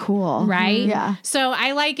job. Cool. Right? Yeah. So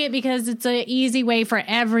I like it because it's an easy way for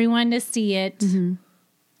everyone to see it, And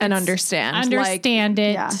understand. understand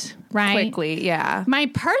it, yeah. right? Quickly. Yeah. My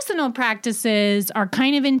personal practices are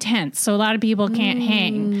kind of intense, so a lot of people can't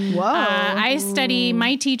hang. Whoa. I study,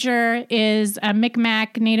 my teacher is a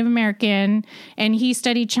Mi'kmaq Native American, and he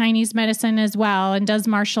studied Chinese medicine as well and does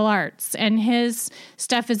martial arts. And his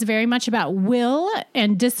stuff is very much about will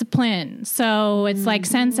and discipline. So it's like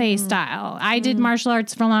sensei style. I did martial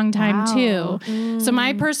arts for a long time too. So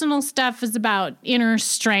my personal stuff is about inner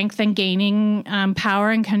strength and gaining power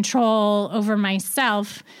and control over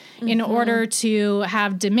myself in order to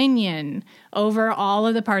have dominion over all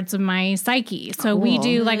of the parts of my psyche. So we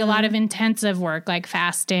do like a lot of intensive work, like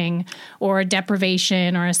fasting or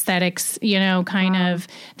deprivation or aesthetics, kind of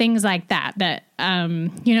things like that. That,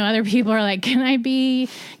 other people are like, can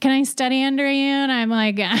I study under you? And I'm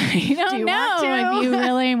like, I don't know if you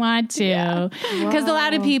really want to. Because a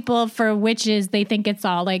lot of people, for witches, they think it's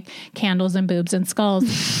all like candles and boobs and skulls.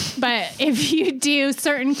 But if you do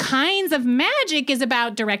certain kinds of magic is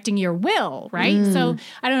about directing your will, right? So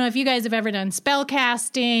I don't know if you guys have ever done spell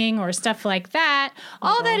casting or stuff like that.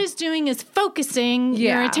 All that is doing is focusing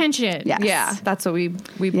your attention. Yes. Yeah. That's what we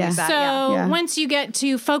believe Yeah. that. So Yeah. once you get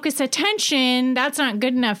to focus attention, that's not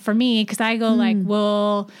good enough for me because I go like,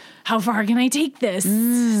 well, how far can I take this?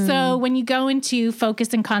 So when you go into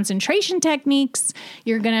focus and concentration techniques,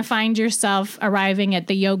 you're going to find yourself arriving at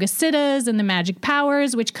the yoga siddhas and the magic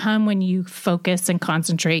powers, which come when you focus and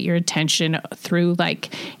concentrate your attention through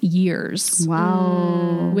like years.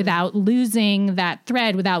 Wow. Without losing that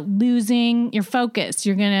thread, without losing your focus.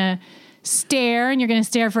 You're going to stare, and you're going to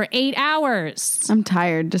stare for 8 hours. I'm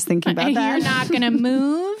tired just thinking about that. You're not going to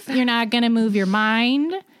move. You're not going to move your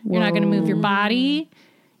mind. You're not going to move your body.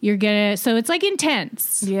 So it's like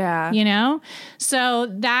intense. Yeah. So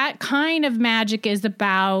that kind of magic is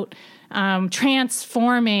about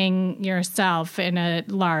transforming yourself in a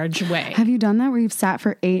large way. Have you done that where you've sat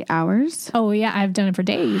for 8 hours? Oh yeah, I've done it for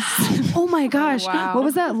days. Oh my gosh. wow. What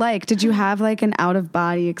was that like? Did you have like an out of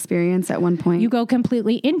body experience at one point? You go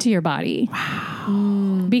completely into your body.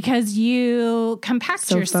 Wow. Because you compact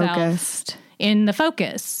so yourself focused. in the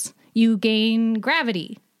focus. You gain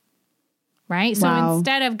gravity. Right? So Wow.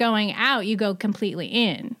 instead of going out, you go completely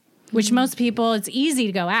in, which most people, it's easy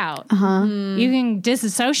to go out. You can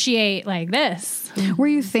disassociate like this. Were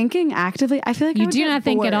you thinking actively? I feel like I You would do get not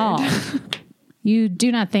think at bored. all. You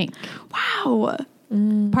do not think. Wow.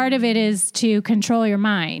 Part of it is to control your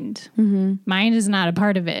mind. Mind is not a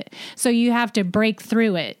part of it. So you have to break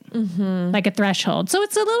through it like a threshold. So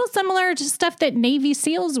it's a little similar to stuff that Navy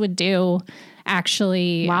SEALs would do,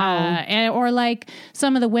 actually. Wow. Or like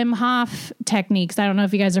some of the Wim Hof techniques. I don't know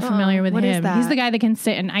if you guys are familiar with what him. is that? He's the guy that can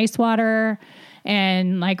sit in ice water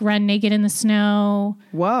and like run naked in the snow.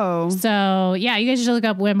 Whoa. So yeah, you guys should look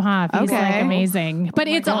up Wim Hof. He's Okay. like amazing. But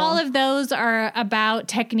it's all of those are about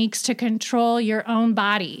techniques to control your own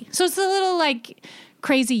body. So it's a little like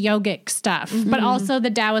crazy yogic stuff, but also the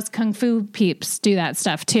Taoist Kung Fu peeps do that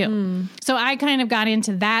stuff too. So I kind of got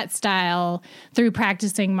into that style through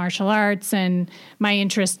practicing martial arts and my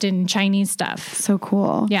interest in Chinese stuff. So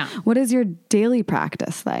cool. Yeah. What is your daily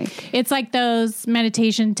practice like? It's like those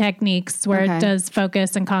meditation techniques where Okay. it does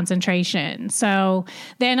focus and concentration. So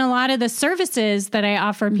then a lot of the services that I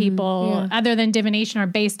offer people, other than divination, are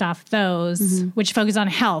based off those, which focus on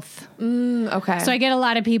health. Okay. So I get a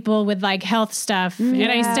lot of people with like health stuff, and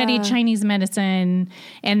I studied Chinese medicine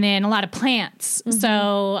and then a lot of plants.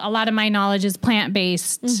 So a lot of my knowledge is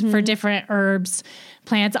plant-based for different herbs,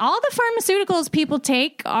 plants. All the pharmaceuticals people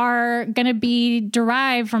take are going to be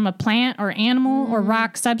derived from a plant or animal or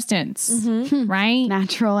rock substance, right?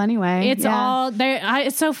 Natural anyway. It's all there.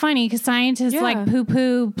 It's so funny because scientists like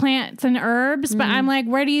poo-poo plants and herbs, but I'm like,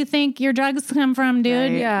 where do you think your drugs come from,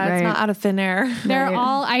 dude? Right. yeah, it's not out of thin air. They're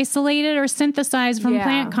all isolated or synthesized from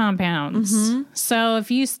plant compounds. So if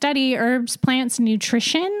you study herbs, plants,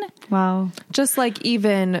 nutrition, Wow. Just like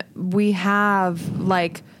even we have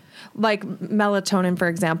like melatonin, for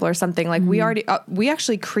example, or something like we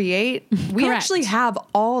actually create, we Correct. actually have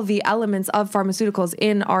all the elements of pharmaceuticals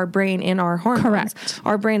in our brain, in our hormones. Correct.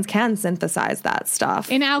 Our brains can synthesize that stuff.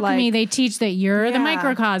 in alchemy, Like, they teach that you're the Yeah.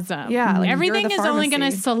 microcosm. Yeah, like, you're Everything the is only going to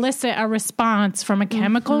pharmacy. solicit a response from a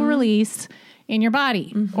chemical release in your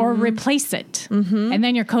body or replace it. And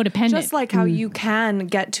then you're codependent. just like how you can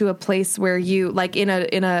get to a place where you, like in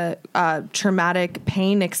a traumatic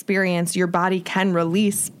pain experience, your body can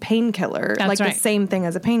release painkiller, That's like right. the same thing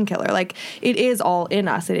as a painkiller. Like it is all in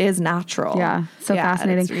us. It is natural. Yeah. So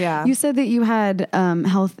fascinating. Yeah. You said that you had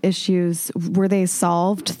health issues. Were they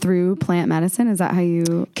solved through plant medicine? Is that how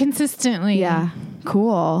you? consistently. Yeah.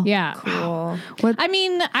 Cool. Yeah. Cool. I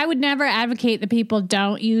mean, I would never advocate that people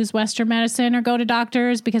don't use Western medicine or go to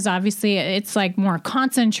doctors because obviously it's like more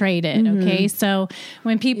concentrated. Okay. So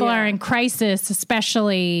when people are in crisis,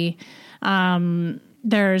 especially,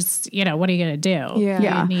 there's, what are you going to do?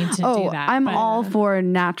 Yeah. You need to do that. I'm But all for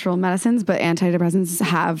natural medicines, but antidepressants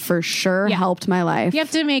have for sure Yeah. helped my life. You have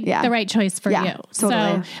to make the right choice for Yeah, you.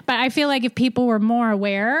 totally. So, but I feel like if people were more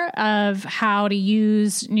aware of how to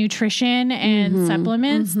use nutrition and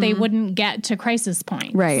supplements, they wouldn't get to crisis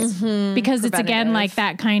points. Right. Because it's again Preventative. like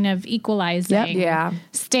that kind of equalizing Yep. Yeah.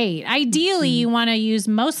 state. Ideally, you want to use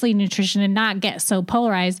mostly nutrition and not get so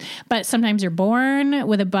polarized, but sometimes you're born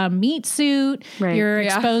with a bum meat suit. Right. You're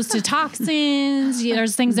Yeah. exposed to toxins.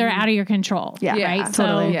 There's things that are out of your control. Yeah. Right.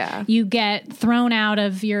 Totally. So Yeah. you get thrown out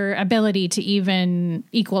of your ability to even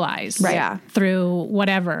equalize Right. Yeah. through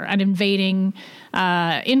whatever an invading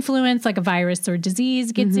influence like a virus or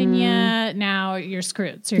disease gets in you. Now you're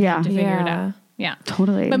screwed. So you're Yeah. going to figure it Yeah. out. Yeah.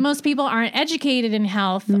 Totally. But most people aren't educated in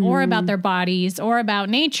health or about their bodies or about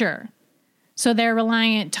nature. So they're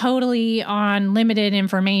reliant totally on limited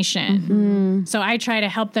information. So I try to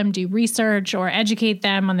help them do research or educate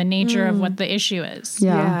them on the nature of what the issue is.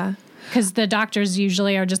 Yeah. Because the doctors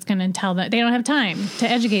usually are just going to tell them, they don't have time to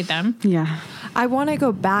educate them. Yeah. I want to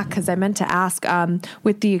go back because I meant to ask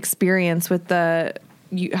with the experience with the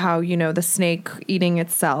the snake eating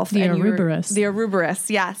itself. The and Ouroboros. The Ouroboros,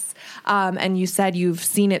 yes. And you said you've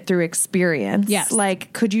seen it through experience. Yes.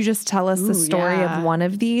 Like, could you just tell us the story yeah. of one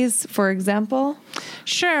of these, for example?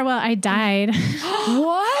 Sure. Well, I died.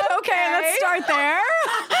 What? Okay, let's start there.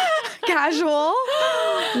 Casual.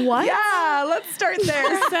 What? Yeah, let's start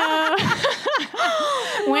there. So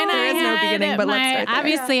when There I is no had beginning, but let's start there.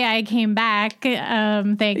 obviously I came back.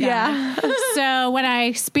 Thank Yeah. God. So what I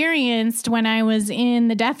experienced when I was in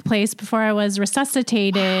the death place before I was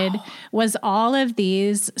resuscitated was all of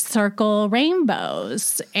these circle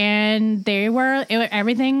rainbows, and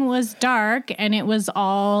everything was dark, and it was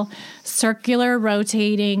all circular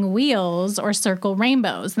rotating wheels or circle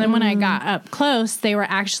rainbows. And then when I got up close, they were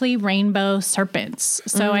actually rainbow serpents.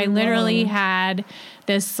 So I literally had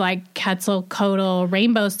this like Quetzalcoatl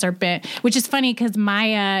rainbow serpent, which is funny because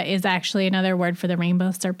Maya is actually another word for the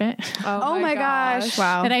rainbow serpent. Oh my gosh.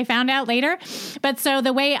 Wow. That I found out later. But so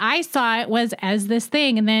the way I saw it was as this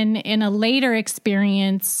thing. And then in a later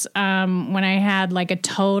experience, when I had like a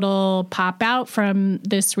total pop out from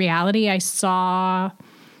this reality, I saw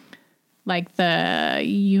like the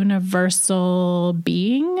universal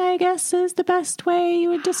being, I guess is the best way you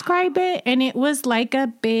would describe it. And it was like a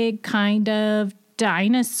big kind of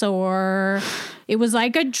dinosaur. it was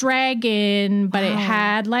like a dragon, but it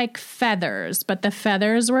had like feathers, but the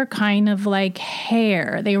feathers were kind of like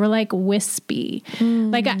hair. They were like wispy.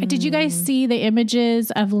 Like, did you guys see the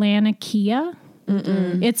images of Laniakea?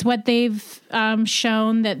 It's what they've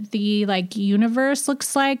shown that the like universe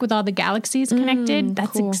looks like with all the galaxies connected.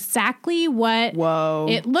 That's exactly what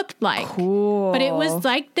it looked like. Cool. But it was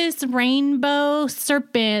like this rainbow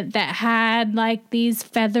serpent that had like these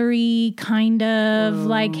feathery kind of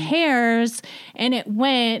like hairs, and it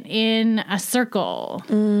went in a circle.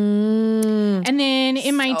 And then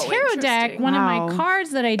in my tarot deck, one of my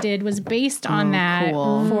cards that I did was based on that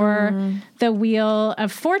for the Wheel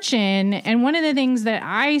of Fortune. And one of the things that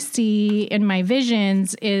I see in my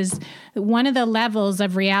visions is one of the levels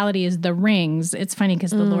of reality is the rings. It's funny because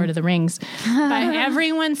the Lord of the Rings. But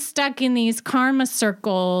everyone's stuck in these karma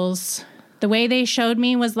circles. The way they showed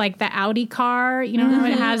me was like the Audi car. You know how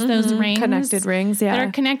it has those rings? Connected rings, that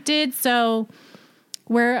are connected. So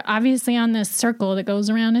we're obviously on this circle that goes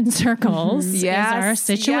around in circles is our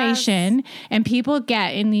situation. And people get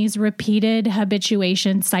in these repeated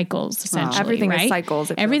habituation cycles, essentially. Everything right? is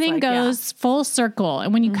cycles. Everything goes full circle.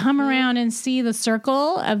 And when you come around and see the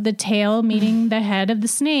circle of the tail meeting the head of the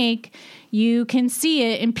snake, you can see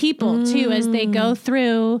it in people too as they go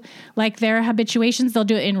through like their habituations. They'll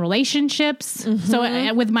do it in relationships.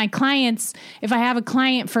 So with my clients, if I have a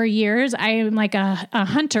client for years, I am like a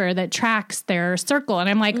hunter that tracks their circle. And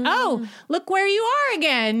I'm like, oh, look where you are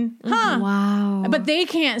again. Huh. Wow. But they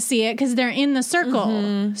can't see it because they're in the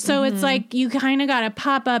circle. So it's like you kind of got to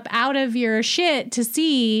pop up out of your shit to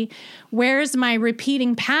see where's my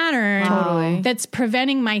repeating pattern that's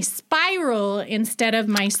preventing my spiral instead of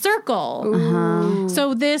my circle.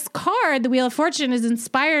 So this card, the Wheel of Fortune, is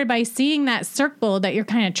inspired by seeing that circle that you're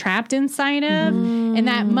kind of trapped inside of, and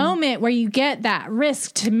that moment where you get that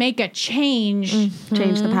risk to make a change,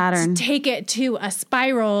 Change the pattern. take it to a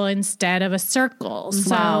spiral instead of a circle.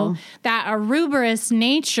 So that Ouroboros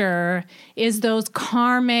nature is those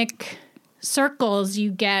karmic circles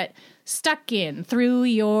you get stuck in through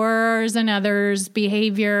yours and others'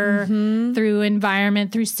 behavior, through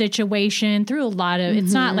environment, through situation, through a lot of,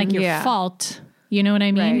 it's not like your fault. You know what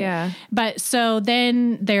I mean? Right, yeah. But so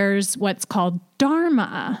then there's what's called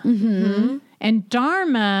Dharma. And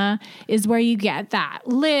Dharma is where you get that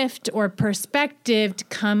lift or perspective to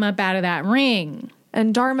come up out of that ring.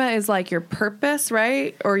 And Dharma is like your purpose,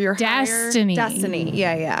 right? Or your Destiny. Destiny.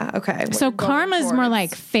 Yeah. Okay. So karma is more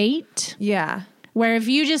like fate. Yeah. Where if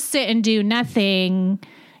you just sit and do nothing,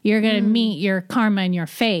 you're going to meet your karma and your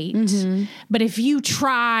fate. But if you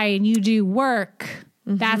try and you do work,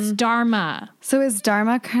 that's Dharma. So is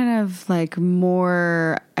Dharma kind of like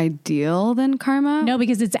more ideal than karma? No,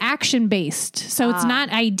 because it's action based. So it's not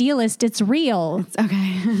idealist, it's real.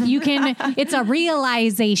 Okay. It's a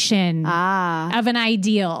realization of an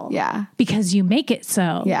ideal. Yeah. Because you make it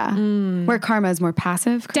so. Yeah. Where karma is more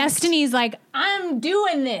passive. Correct? Destiny's like, I'm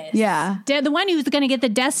doing this. Yeah. The one who's going to get the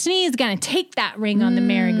destiny is going to take that ring on the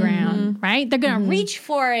merry-go-round, right? They're going to reach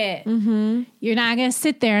for it. You're not going to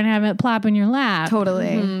sit there and have it plop in your lap.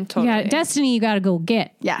 Totally. You got destiny you got to go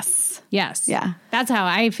get. Yes. Yes. Yeah. That's how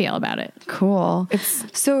I feel about it. Cool.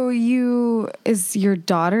 So is your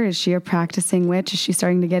daughter, is she a practicing witch? Is she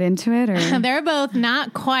starting to get into it? Or? They're both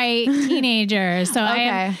not quite teenagers. So I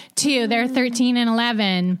have two. They're 13 and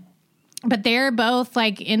 11. But they're both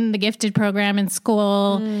like in the gifted program in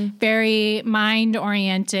school, very mind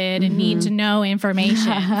oriented and need to know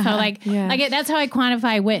information. So like that's how I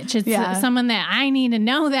quantify witch. It's someone that I need to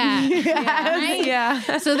know that.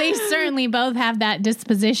 Right? So they certainly both have that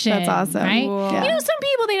disposition. That's awesome. Right? Cool. Yeah. You know, some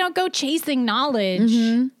people, they don't go chasing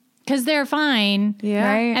knowledge. Because they're fine. Yeah.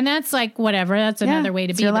 Right. And that's like, whatever. That's another way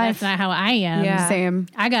to be. But that's not how I am. Yeah. Same.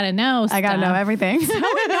 I got to know stuff. I got to know everything. So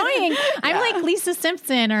annoying. I'm like Lisa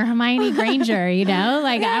Simpson or Hermione Granger, you know?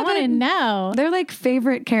 Like, I want to know. They're like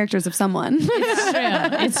favorite characters of someone.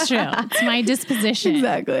 It's true. It's my disposition.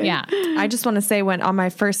 Exactly. Yeah. I just want to say, when on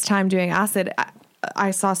my first time doing acid,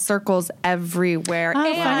 I saw circles everywhere,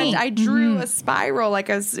 and funny. I drew a spiral. Like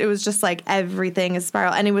it was just like everything is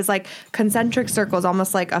spiral, and it was like concentric circles,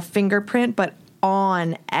 almost like a fingerprint, but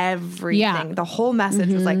on everything. Yeah. The whole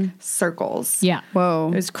message was like circles. Yeah.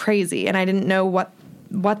 Whoa. It was crazy, and I didn't know what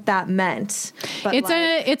that meant. But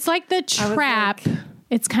It's like the trap.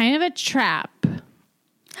 It's kind of a trap.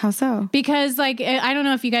 How so? Because, like, I don't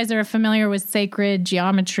know if you guys are familiar with sacred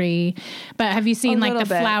geometry, but have you seen, like, the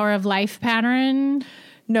flower of life pattern?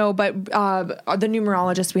 No, but the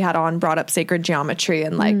numerologist we had on brought up sacred geometry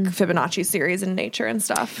and like Fibonacci series in nature and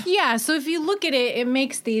stuff. Yeah, so if you look at it, it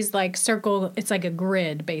makes these like circle, it's like a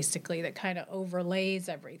grid basically that kind of overlays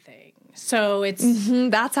everything. So it's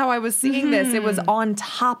That's how I was seeing this. It was on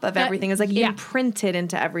top of everything. It was like imprinted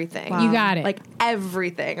into everything. You got it. Like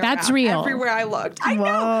everything. That's around, real. Everywhere I looked. I know.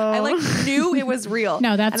 I like knew it was real.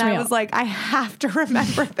 No, that's and real. I was like, I have to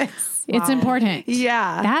remember this. It's important.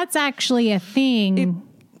 Yeah. That's actually a thing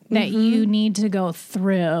that you need to go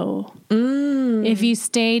through. If you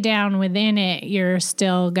stay down within it, you're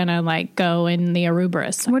still going to like go in the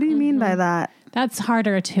Ouroboros. What do you mean by that? That's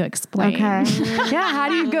harder to explain. Okay. Yeah. How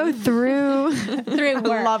do you go through? Through work.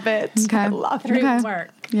 I love it. Okay. I love it. Through Okay. work.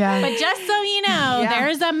 Yeah. But just so you know,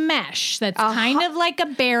 there's a mesh that's kind of like a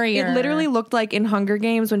barrier. It literally looked like in Hunger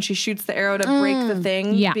Games when she shoots the arrow to break the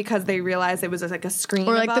thing Yeah. because they realized it was like a screen.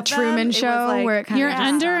 Or like the above Truman them. It was Show like- where it kind You're of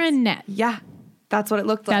under a net. Yeah. That's what it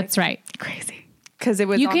looked like. That's right. crazy. Because it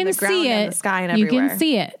was You on can the ground see and it. the sky and You everywhere. can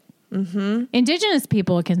see it. Indigenous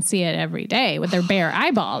people can see it every day with their bare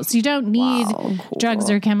eyeballs. You don't need drugs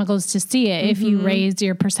or chemicals to see it if you raise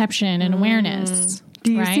your perception and awareness.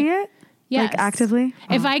 Do you right? see it? Yes. Like actively?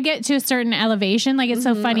 If I get to a certain elevation, like it's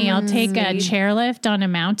so funny, I'll take a chairlift on a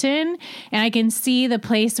mountain and I can see the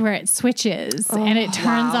place where it switches and it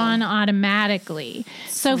turns on automatically.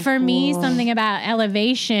 So for me, something about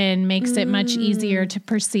elevation makes it much easier to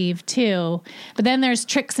perceive too. But then there's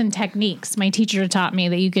tricks and techniques. My teacher taught me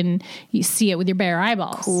that you see it with your bare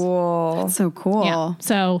eyeballs. Cool. So cool. Yeah.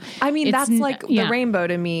 So I mean, it's that's like yeah. the rainbow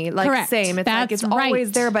to me. Like Correct. same. It's like That's it's always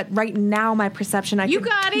right. there, but right now my perception, You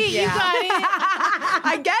got it. You got it.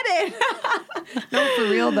 I get it. No, for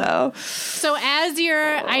real though. So as you're,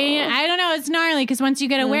 I don't know, it's gnarly because once you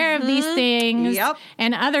get aware of these things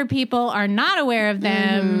and other people are not aware of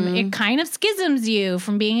them, it kind of schisms you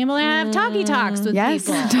from being able to have talkie talks with Yes.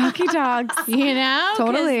 people. Talkie talks. You know? 'Cause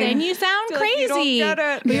Totally. then you sound Feel like crazy. you don't get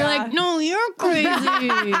it. But you're Yeah. like, no, you're crazy.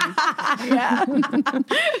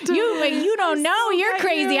 you don't know. You're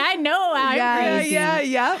crazy. I know I'm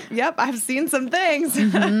crazy. Yep. I've seen some things.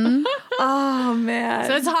 Oh man.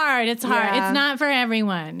 So it's hard. It's hard. Yeah. It's not for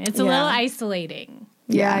everyone. It's a little isolating.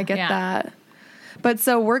 Yeah, I get Yeah. that. But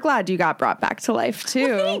so we're glad you got brought back to life too.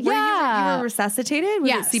 You were resuscitated? Was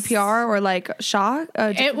Yes. it CPR or like shock?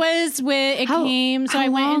 It was with it How- came. So how I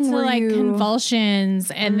went long into were like you-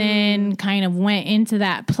 convulsions and then kind of went into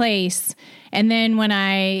that place. And then when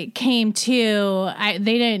I came to,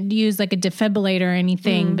 they didn't use like a defibrillator or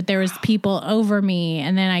anything, but there was people over me,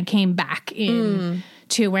 and then I came back in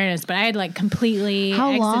to awareness. But I had like completely.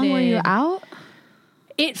 How long were you exited. out?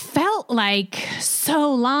 It felt like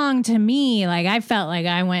so long to me. Like I felt like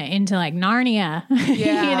I went into like Narnia, you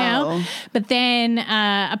know? But then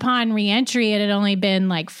upon reentry, it had only been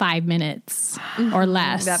like 5 minutes or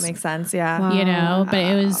less. That makes sense. Yeah. You know, but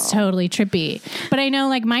it was totally trippy. But I know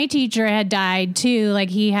like my teacher had died too. Like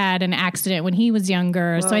he had an accident when he was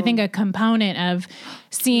younger. So I think a component of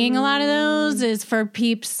seeing a lot of those is for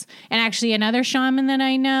peeps. And actually another shaman that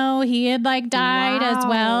I know, he had like died as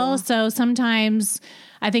well. So sometimes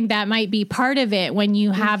I think that might be part of it when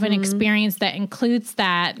you have an experience that includes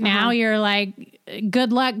that. Now you're like,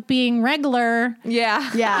 good luck being regular. Yeah.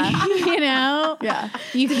 Yeah. You know? Yeah.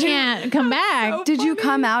 You can't come back. Did you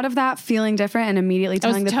come out of that feeling different and immediately It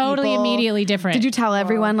was telling the totally people? immediately different. Did you tell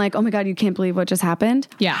everyone like, oh my God, you can't believe what just happened?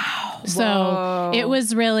 Yeah. So it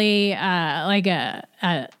was really like a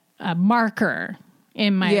marker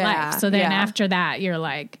in my life. So then after that, you're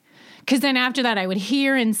like, because then after that, I would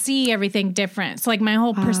hear and see everything different. So like my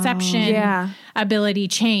whole perception ability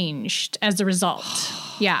changed as a result.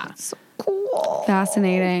 Yeah. Cool.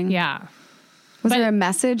 Fascinating. Yeah. Was there a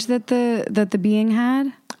message that the being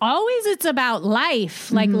had? Always it's about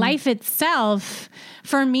life, like life itself.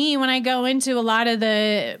 For me, when I go into a lot of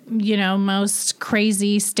the, you know, most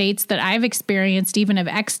crazy states that I've experienced, even of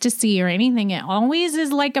ecstasy or anything, it always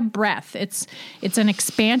is like a breath. It's an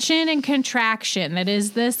expansion and contraction that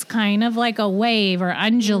is this kind of like a wave or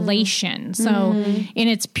undulation. So in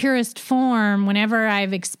its purest form, whenever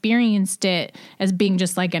I've experienced it as being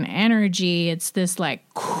just like an energy, it's this like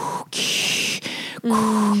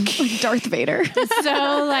Like Darth Vader.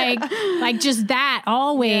 so like just that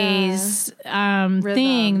always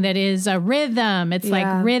thing that is a rhythm. It's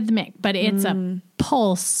like rhythmic, but it's a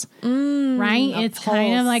pulse, right? It's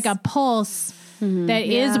kind of like a pulse that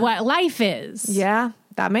is what life is. Yeah.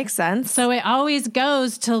 That makes sense. So it always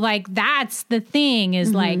goes to like, that's the thing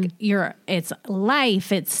is like it's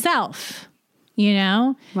life itself. You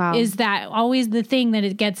know, is that always the thing that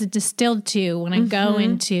it gets distilled to when I go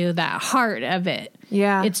into that heart of it?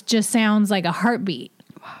 Yeah. It just sounds like a heartbeat.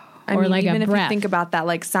 or like even a if breath. you think about that,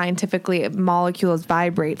 like scientifically, molecules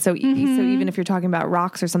vibrate. So, so even if you're talking about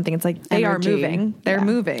rocks or something, it's like they Energy. are moving. They're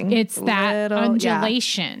moving. It's that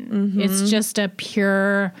undulation. It's just a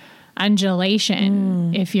pure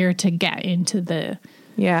undulation. If you're to get into the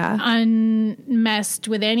unmessed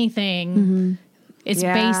with anything, it's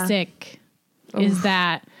basic. Is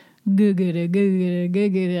that goo-goo-da, goo-goo-da,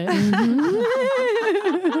 goo-goo-da.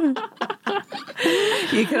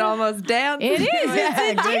 You could almost dance. It is. It's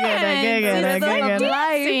a dance. It's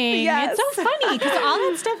dancing. Yes. It's so funny because all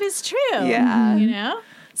that stuff is true. Yeah. You know?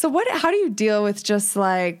 So how do you deal with just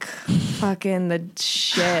like fucking the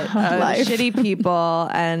shit of shitty people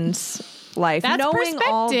and life? That's knowing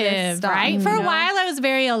all this perspective, stuff, right? For a while, I was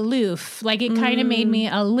very aloof. Like it kind of made me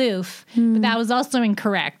aloof, but that was also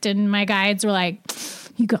incorrect. And my guides were like,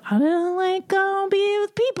 you gotta like go be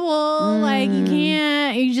with people. Like you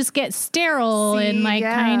can't, you just get sterile and like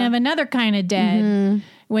kind of another kind of dead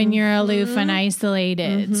when you're aloof and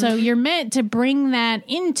isolated. So you're meant to bring that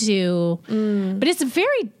into, but it's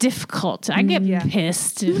very difficult. I get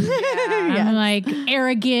pissed. And I'm like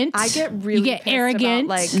arrogant. I get really get pissed arrogant.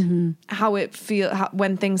 about like how it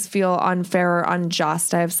when things feel unfair or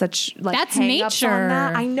unjust. I have such like That's hang-ups on nature.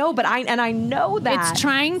 that. I know, but I know that It's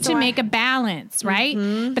trying to make a balance, right?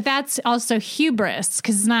 But that's also hubris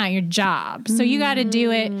because it's not your job. So you got to do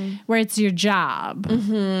it where it's your job.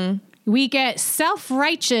 We get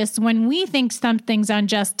self-righteous when we think something's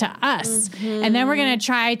unjust to us. And then we're going to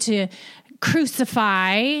try to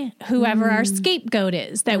crucify whoever our scapegoat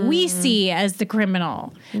is that we see as the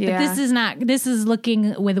criminal. But this is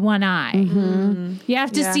looking with one eye. You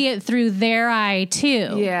have to see it through their eye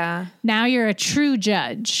too. Yeah. Now you're a true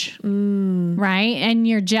judge, right? And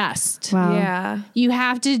you're just. Wow. Yeah. You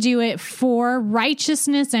have to do it for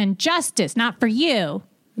righteousness and justice, not for you.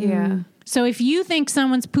 Yeah. So if you think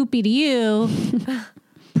someone's poopy to you,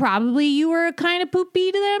 probably you were kind of poopy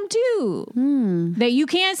to them too. That you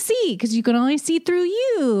can't see because you can only see through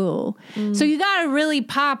you. So you got to really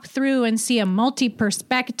pop through and see a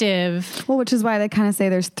multi-perspective. Well, which is why they kind of say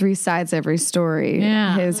there's three sides to every story.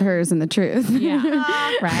 Yeah. His, hers, and the truth.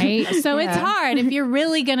 Yeah. Right? So it's hard if you're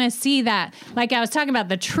really going to see that. Like I was talking about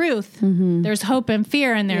the truth, there's hope and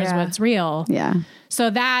fear and there's what's real. Yeah. So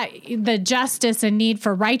that the justice and need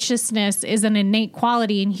for righteousness is an innate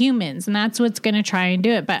quality in humans, and that's what's going to try and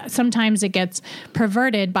do it. But sometimes it gets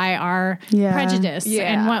perverted by our prejudice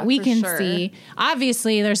and what we can see.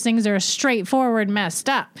 Obviously, there's things that are straightforward messed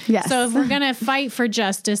up. Yes. So if we're going to fight for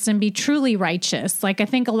justice and be truly righteous, like I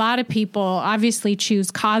think a lot of people obviously choose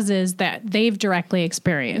causes that they've directly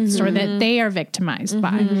experienced or that they are victimized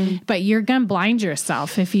by. But you're going to blind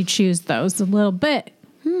yourself if you choose those a little bit.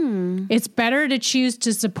 It's better to choose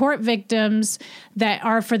to support victims that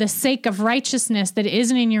are for the sake of righteousness that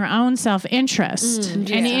isn't in your own self-interest. And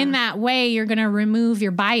in that way, you're going to remove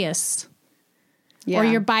your bias. Or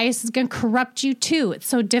your bias is going to corrupt you too. It's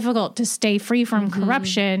so difficult to stay free from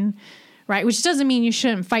corruption. Right, which doesn't mean you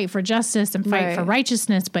shouldn't fight for justice and fight for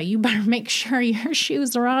righteousness, but you better make sure your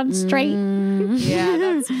shoes are on straight.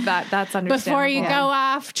 Yeah, that's understandable. Before you go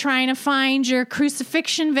off trying to find your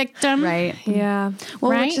crucifixion victim. Right. Yeah.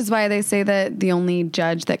 Well, Right? which is why they say that the only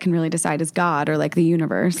judge that can really decide is God or like the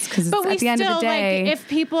universe. Because But we at the end still, of the day, like, if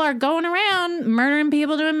people are going around murdering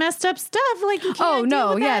people doing messed up stuff, like you can't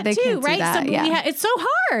deal with that they too, can't do right? that, So yeah. it's so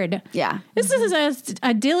hard. yeah. This is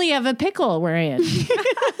a dilly of a pickle we're in.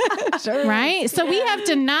 Sure. Right? So we have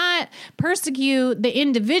to not persecute the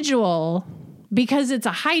individual because it's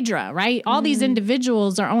a hydra, right? All these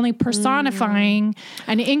individuals are only personifying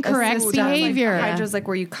an incorrect behavior. Like, Hydra's like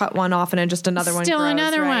where you cut one off and then just another one Still grows,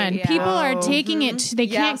 another right? one. Yeah. People are taking it. They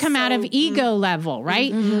can't come out of ego level,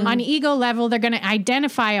 right? On ego level, they're going to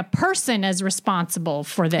identify a person as responsible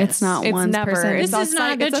for this. It's not It's one never. person. It's This is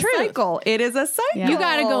not the it's truth. A cycle. It is a cycle. You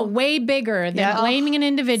got to go way bigger than blaming an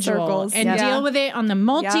individual Circles. and deal with it on the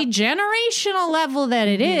multi-generational level that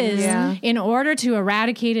it is in order to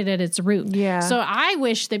eradicate it at its root. Yeah. So I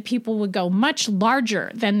wish that people would go much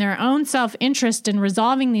larger than their own self-interest in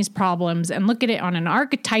resolving these problems and look at it on an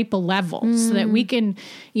archetypal level so that we can,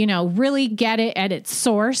 really get it at its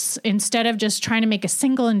source instead of just trying to make a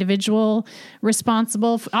single individual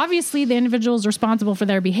responsible. Obviously, the individual is responsible for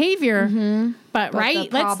their behavior, but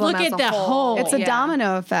right? Let's look at the whole. It's a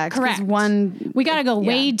domino effect. 'cause Correct. We got to go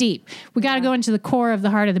way deep. We got to go into the core of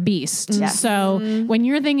the heart of the beast. Yes. So when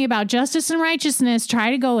you're thinking about justice and righteousness,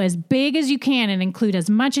 try to go as big as you can and include as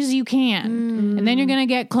much as you can. And then you're going to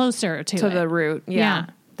get closer to it. the root. Yeah.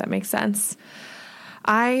 That makes sense.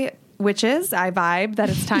 I vibe that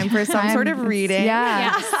it's time for some sort of reading.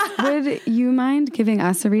 Yeah. Would you mind giving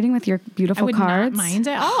us a reading with your beautiful I would cards? not mind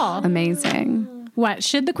at all. Amazing. What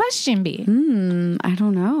should the question be? I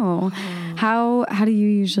don't know. How do you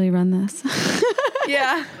usually run this?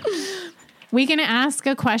 Yeah. We can ask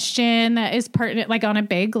a question that is pertinent, like on a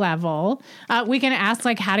big level. We can ask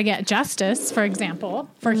like how to get justice, for example,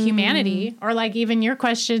 for humanity, or like even your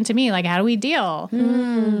question to me, like how do we deal?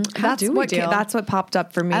 That's what popped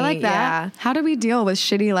up for me. I like that. Yeah. How do we deal with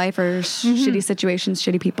shitty life or shitty situations,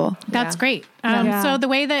 shitty people? That's Yeah. great. Yeah. So the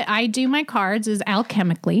way that I do my cards is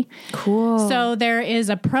alchemically. Cool. So there is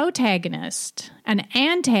a protagonist, an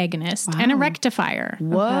antagonist, and a rectifier.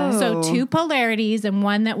 Whoa. So two polarities and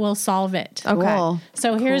one that will solve it. Okay. Cool.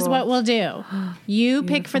 So here's what we'll do. You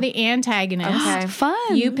pick for the antagonist. Okay.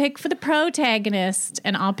 Fun. You pick for the protagonist,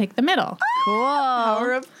 and I'll pick the middle. Cool.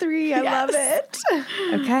 Power of 3. I love it.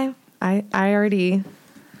 Okay. I already.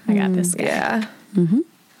 I got this guy. Yeah.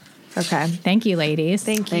 Okay. Thank you, ladies.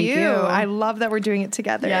 Thank you. you. I love that we're doing it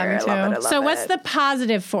together. Yeah, me too. I love So what's it. the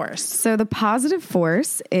positive force? So the positive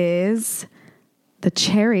force is the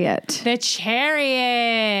Chariot. The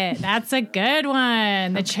Chariot. That's a good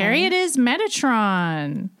one. The Chariot is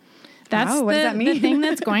Metatron. That's Wow, what does that the mean? thing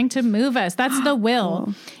that's going to move us. That's the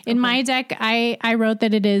will. In my deck, I wrote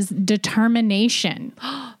that it is determination.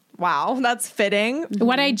 Wow, that's fitting.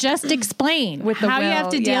 What I just explained. With the how you have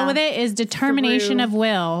will, to deal yeah. with it is determination Through of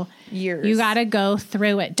will. years. You got to go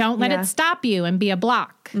through it. Don't let Yeah. it stop you and be a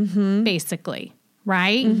block, basically.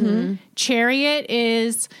 Right? Chariot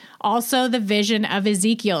is also the vision of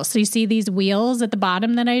Ezekiel. So you see these wheels at the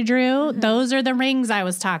bottom that I drew? Those are the rings I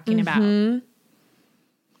was talking about.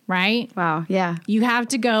 Right? Wow. Yeah. You have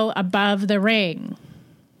to go above the ring.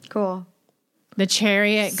 Cool. The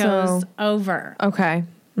chariot goes So- over. Okay.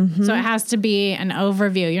 So it has to be an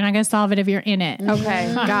overview. You're not going to solve it if you're in it.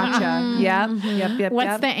 Okay. Gotcha. Yep.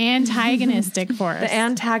 What's the antagonistic force? The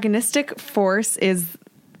antagonistic force is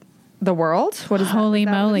the world? What is that? Holy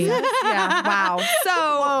moly. Yeah. Wow.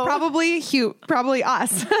 So probably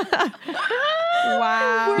us.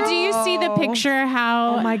 Wow. Do you see the picture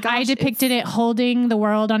how Oh my gosh, I depicted it holding the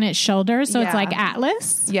world on its shoulders? So it's Yeah. like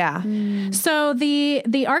Atlas. Yeah. So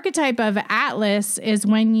the archetype of Atlas is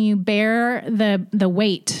when you bear the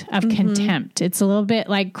weight of contempt. It's a little bit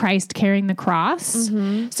like Christ carrying the cross.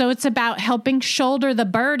 So it's about helping shoulder the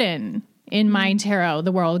burden in my tarot,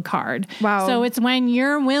 the world card. Wow. So it's when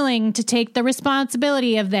you're willing to take the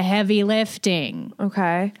responsibility of the heavy lifting,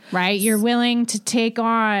 Okay. right? You're willing to take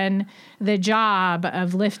on the job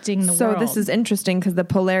of lifting the So world. this is interesting because the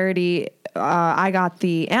polarity, I got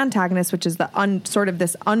the antagonist, which is the sort of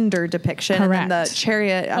this under depiction, Correct. and then the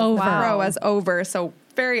chariot as Over. the pro as over. So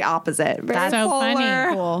very opposite. Very That's so polar.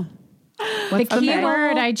 funny. Cool. the key okay.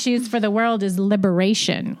 word I choose for the world is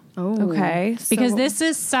liberation. Okay. Because so- this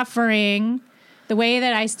is suffering. The way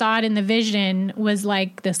that I saw it in the vision was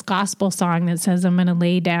like this gospel song that says, I'm going to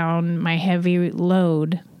lay down my heavy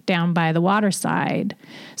load down by the waterside.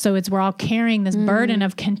 So we're all carrying this burden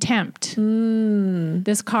of contempt.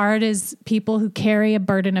 This card is people who carry a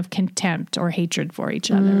burden of contempt or hatred for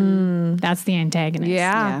each other. That's the antagonist.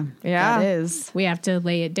 Yeah. That is. We have to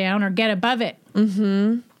lay it down or get above it.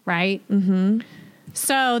 Right?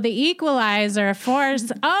 So the equalizer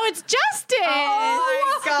force. Oh, it's justice.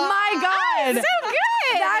 my God. So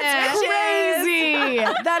good. That's crazy.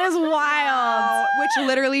 That is wild. Which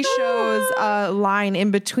literally shows a line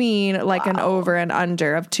in between, like an over and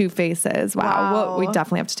under of two faces. Wow. Well, we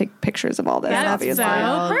definitely have to take pictures of all this, That's obviously.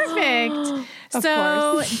 so perfect.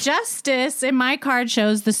 So justice in my card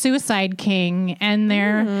shows the suicide king, and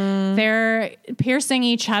they're piercing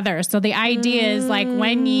each other. So the idea is like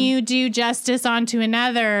when you do justice onto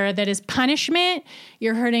another that is punishment,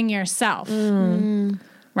 you're hurting yourself.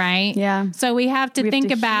 Right? Yeah. So we have to think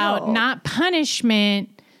to about heal. not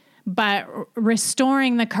punishment, but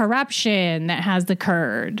restoring the corruption that has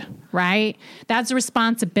occurred, right? That's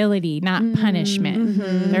responsibility, not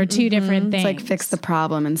punishment. They're two different things. It's like fix the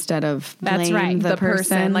problem instead of That's blame right. the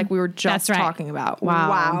person. like we were just That's right. talking about. Wow.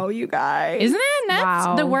 Wow, you guys. Isn't it nuts?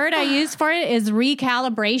 Wow. The word I use for it is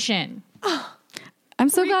recalibration. I'm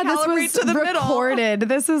so glad this Recalibrate was to the middle. recorded.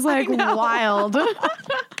 This is like wild.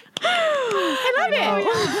 I love it.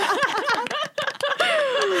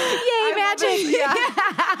 Yay, magic.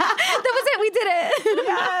 That was it. We did it.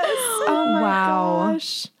 Oh my Wow.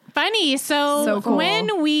 gosh. Funny. So cool.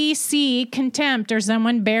 When we see contempt or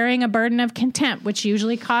someone bearing a burden of contempt, which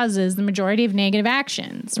usually causes the majority of negative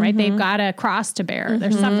actions, right? They've got a cross to bear.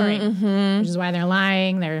 They're suffering, which is why they're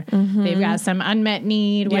lying. They've got some unmet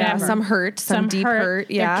need, Yeah, whatever. some hurt, some deep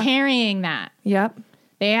hurt. Yeah. They're carrying that. Yep.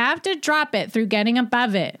 They have to drop it through getting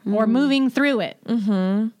above it or moving through it.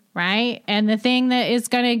 right? And the thing that is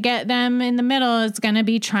going to get them in the middle is going to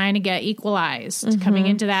be trying to get equalized. Coming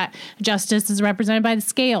into that, justice is represented by the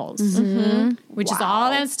scales, which is all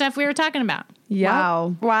that stuff we were talking about. Yep.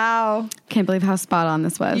 Wow. Can't believe how spot on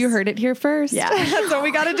this was. You heard it here first. Yeah. That's what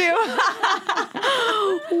we got to do.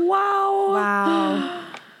 Wow.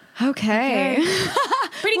 Okay.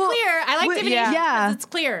 Pretty clear. I like divination because it's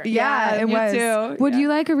clear. Yeah, it me was. too. Would you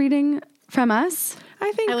like a reading from us?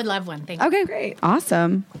 I think. I would love one. Thank you. Okay. Great.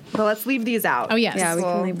 Awesome. But let's leave these out. Oh, yes. Yeah, we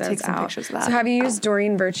can We'll leave those take some out. pictures of that. So have you used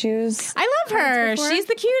Doreen Virtue's? I love her. before? She's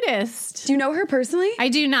the cutest. Do you know her personally? I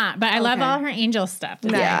do not, but I love Okay. all her angel stuff.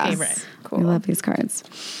 That's Yes. my favorite. We love these cards.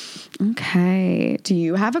 Okay. Do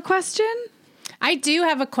you have a question? I do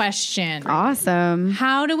have a question. Awesome.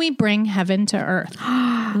 How do we bring heaven to earth?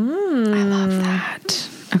 I love that.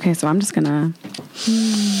 Okay, so I'm just gonna.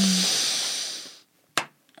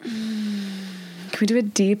 Can we do a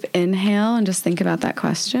deep inhale and just think about that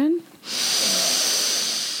question?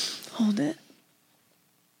 Hold it.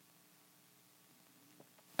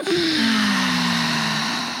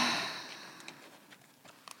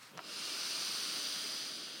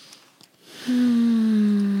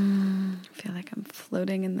 I feel like I'm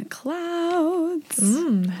floating in the clouds.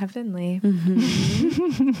 Heavenly.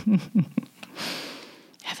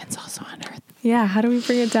 Heaven's also on earth. Yeah. How do we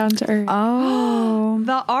bring it down to earth? Oh,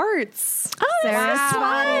 The arts. Oh, the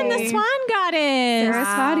swan, the swan goddess.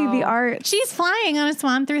 Saraswati, the art. She's flying on a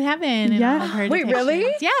swan through heaven. Yeah. In all of her Wait, depictions.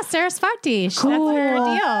 really? Yeah, Saraswati. Cool.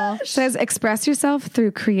 That's her deal. Says express yourself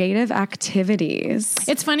through creative activities.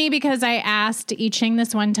 It's funny because I asked I Ching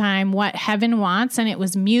this one time what heaven wants, and it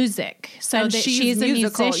was music. So And that she's she's a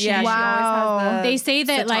musical. musician. Yeah, she always has the They say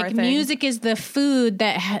that sitar like thing. music is the food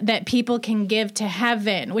that people can give to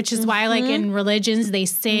heaven, which is why like in religions they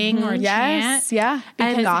sing or Yes, chant. yeah.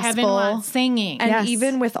 Because And heaven gospel. wants singing. And Yes.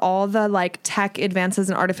 even with all the like tech advances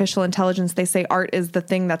in artificial intelligence, they say art is the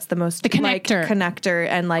thing that's the most connector. like, connector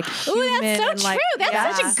and like Ooh, human that's so and, true. like,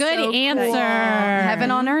 That's such a good so cool. answer.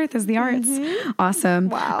 Heaven on earth is the arts. Awesome.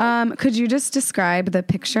 Wow. Could you just describe the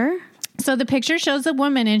picture? So the picture shows a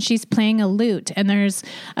woman and she's playing a lute, and there's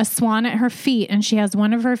a swan at her feet, and she has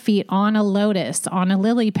one of her feet on a lotus, on a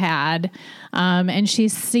lily pad, and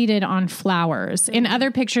she's seated on flowers. In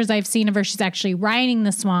other pictures I've seen of her, she's actually riding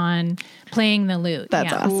the swan, playing the lute.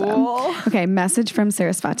 That's Yeah. awesome. Okay, message from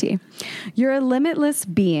Saraswati. You're a limitless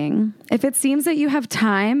being. If it seems that you have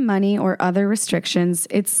time, money, or other restrictions,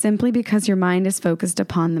 it's simply because your mind is focused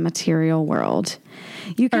upon the material world.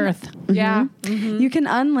 You can, Earth. Yeah. You can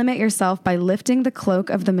unlimit yourself by lifting the cloak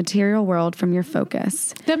of the material world from your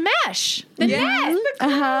focus. The mesh. The net.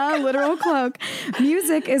 Literal cloak.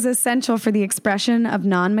 Music is essential for the expression of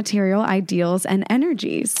non-material ideals and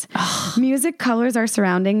energies. Music colors our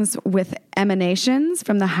surroundings with emanations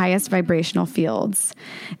from the highest vibrational fields.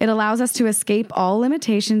 It allows us to escape all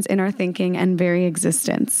limitations in our thinking and very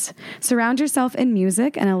existence. Surround yourself in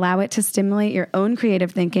music and allow it to stimulate your own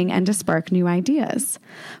creative thinking and to spark new ideas.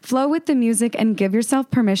 Flow with the music and give yourself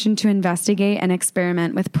permission to investigate and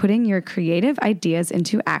experiment with putting your creative ideas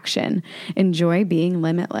into action. Enjoy being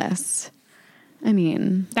limitless. I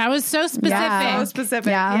mean, That was so specific. Yeah. So specific.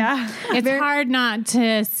 Yeah. It's hard not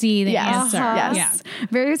to see the answer. Yes. Yeah.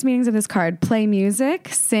 Various meanings of this card: play music,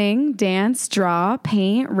 sing, dance, draw,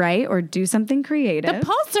 paint, write, or do something creative. The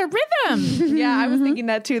pulse or rhythm. Yeah, I was thinking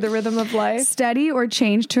that too. The rhythm of life. Study or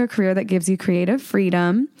change to a career that gives you creative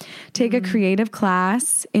freedom. Take a creative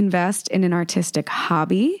class. Invest in an artistic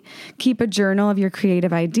hobby. Keep a journal of your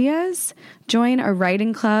creative ideas. Join a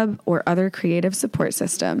writing club or other creative support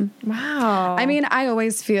system. Wow. I mean, I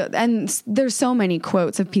always feel, and there's so many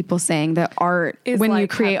quotes of people saying that art, Is when you like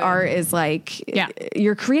create heaven. art, is like, Yeah.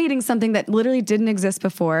 you're creating something that literally didn't exist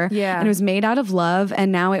before. Yeah. And it was made out of love,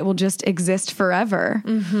 and now it will just exist forever.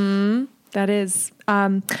 That is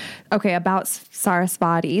okay. About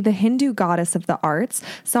Sarasvati, the Hindu goddess of the arts,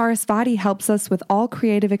 Sarasvati helps us with all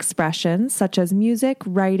creative expressions such as music,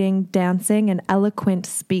 writing, dancing, and eloquent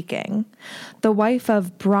speaking. The wife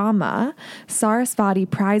of Brahma, Sarasvati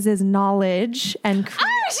prizes knowledge and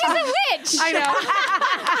She's a witch. I know.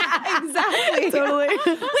 Exactly. Totally.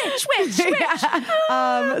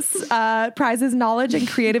 Witch. Prizes knowledge and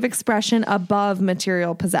creative expression above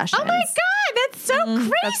material possessions. Oh my God, that's so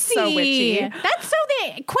crazy. that's so witchy. That's so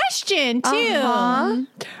the question, too. Uh-huh.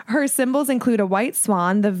 Her symbols include a white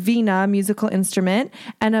swan, the veena musical instrument,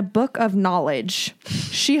 and a book of knowledge.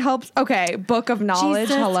 She helps. Okay, book of knowledge.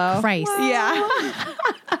 Jesus Hello, Christ. Yeah.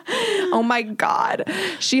 Oh my God.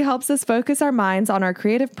 She helps us focus our minds on our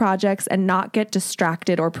creative projects and not get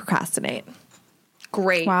distracted or procrastinate.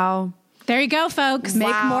 Great. Wow. There you go, folks.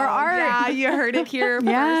 Make more art. Yeah, you heard it here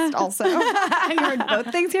Yeah. first also. You heard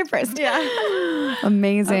both things here first. Yeah.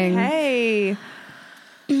 Amazing. Hey.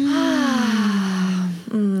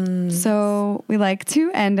 So we like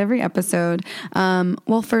to end every episode.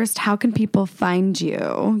 Well, first, how can people find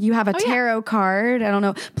you? You have a tarot card. I don't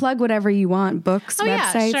know. Plug whatever you want. Books,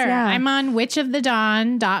 websites. Yeah, sure. I'm on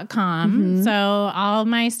witchofthedawn.com. So all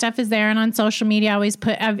my stuff is there, and on social media,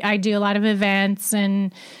 I do a lot of events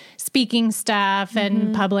and speaking stuff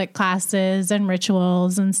and public classes and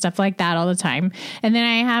rituals and stuff like that all the time. And then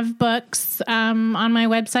I have books on my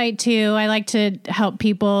website too. I like to help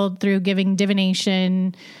people through giving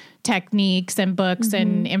divination techniques and books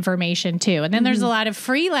and information too. And then there's a lot of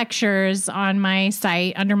free lectures on my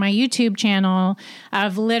site under my YouTube channel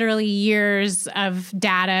of literally years of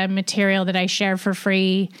data material that I share for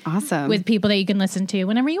free. Awesome. With people that you can listen to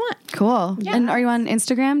whenever you want. Cool. Yeah. And are you on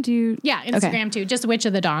Instagram? Yeah, Instagram too. Just Witch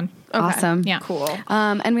of the Dawn. Awesome. Yeah. Cool.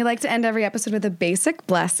 And we like to end every episode with a basic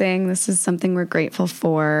blessing. This is something we're grateful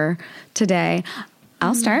for today.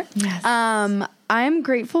 I'll start. Yes. I'm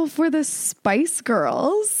grateful for the Spice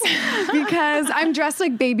Girls because I'm dressed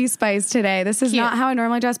like Baby Spice today. This is not how I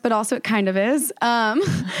normally dress, but also it kind of is.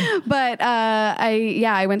 But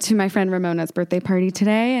I went to my friend Ramona's birthday party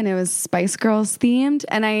today, and it was Spice Girls themed.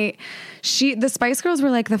 And the Spice Girls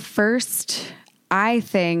were like the first, I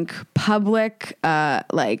think, public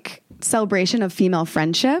celebration of female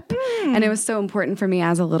friendship, and it was so important for me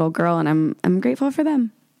as a little girl, and I'm grateful for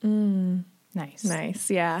them. Nice.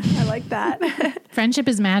 Nice. Yeah. I like that. Friendship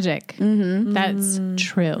is magic. That's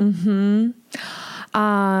true.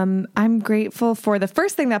 I'm grateful for the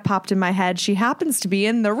first thing that popped in my head. She happens to be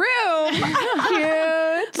in the room.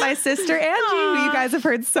 Cute. My sister Angie, who you guys have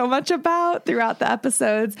heard so much about throughout the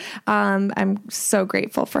episodes. I'm so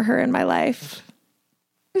grateful for her in my life.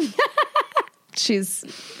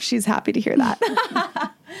 She's happy to hear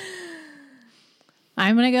that.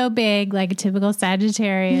 I'm going to go big like a typical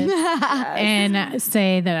Sagittarius and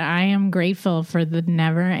say that I am grateful for the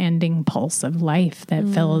never ending pulse of life that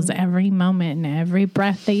fills every moment and every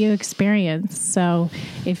breath that you experience. So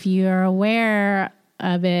if you're aware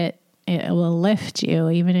of it, it will lift you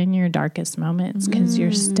even in your darkest moments because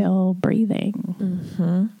you're still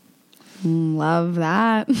breathing. Love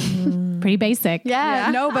that. Pretty basic.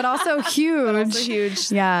 Yeah, no, but also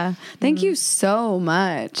huge. Yeah. Thank you so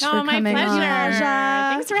much for Oh, my coming pleasure.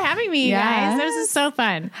 on. Thanks for having me, you guys. This is so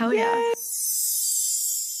fun. Hell yeah.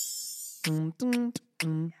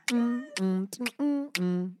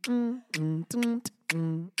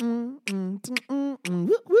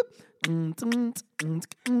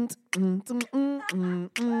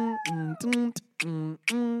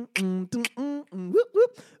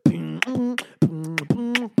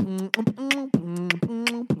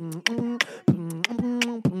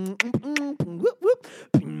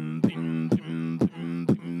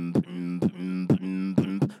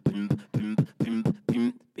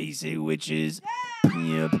 Basic witches.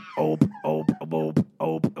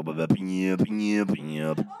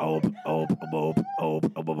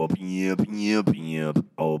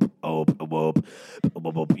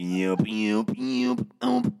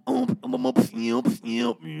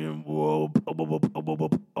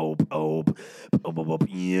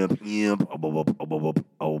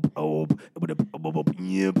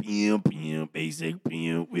 Basic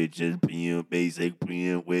witches, basic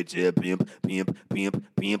witches,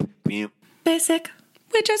 Basic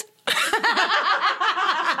witches.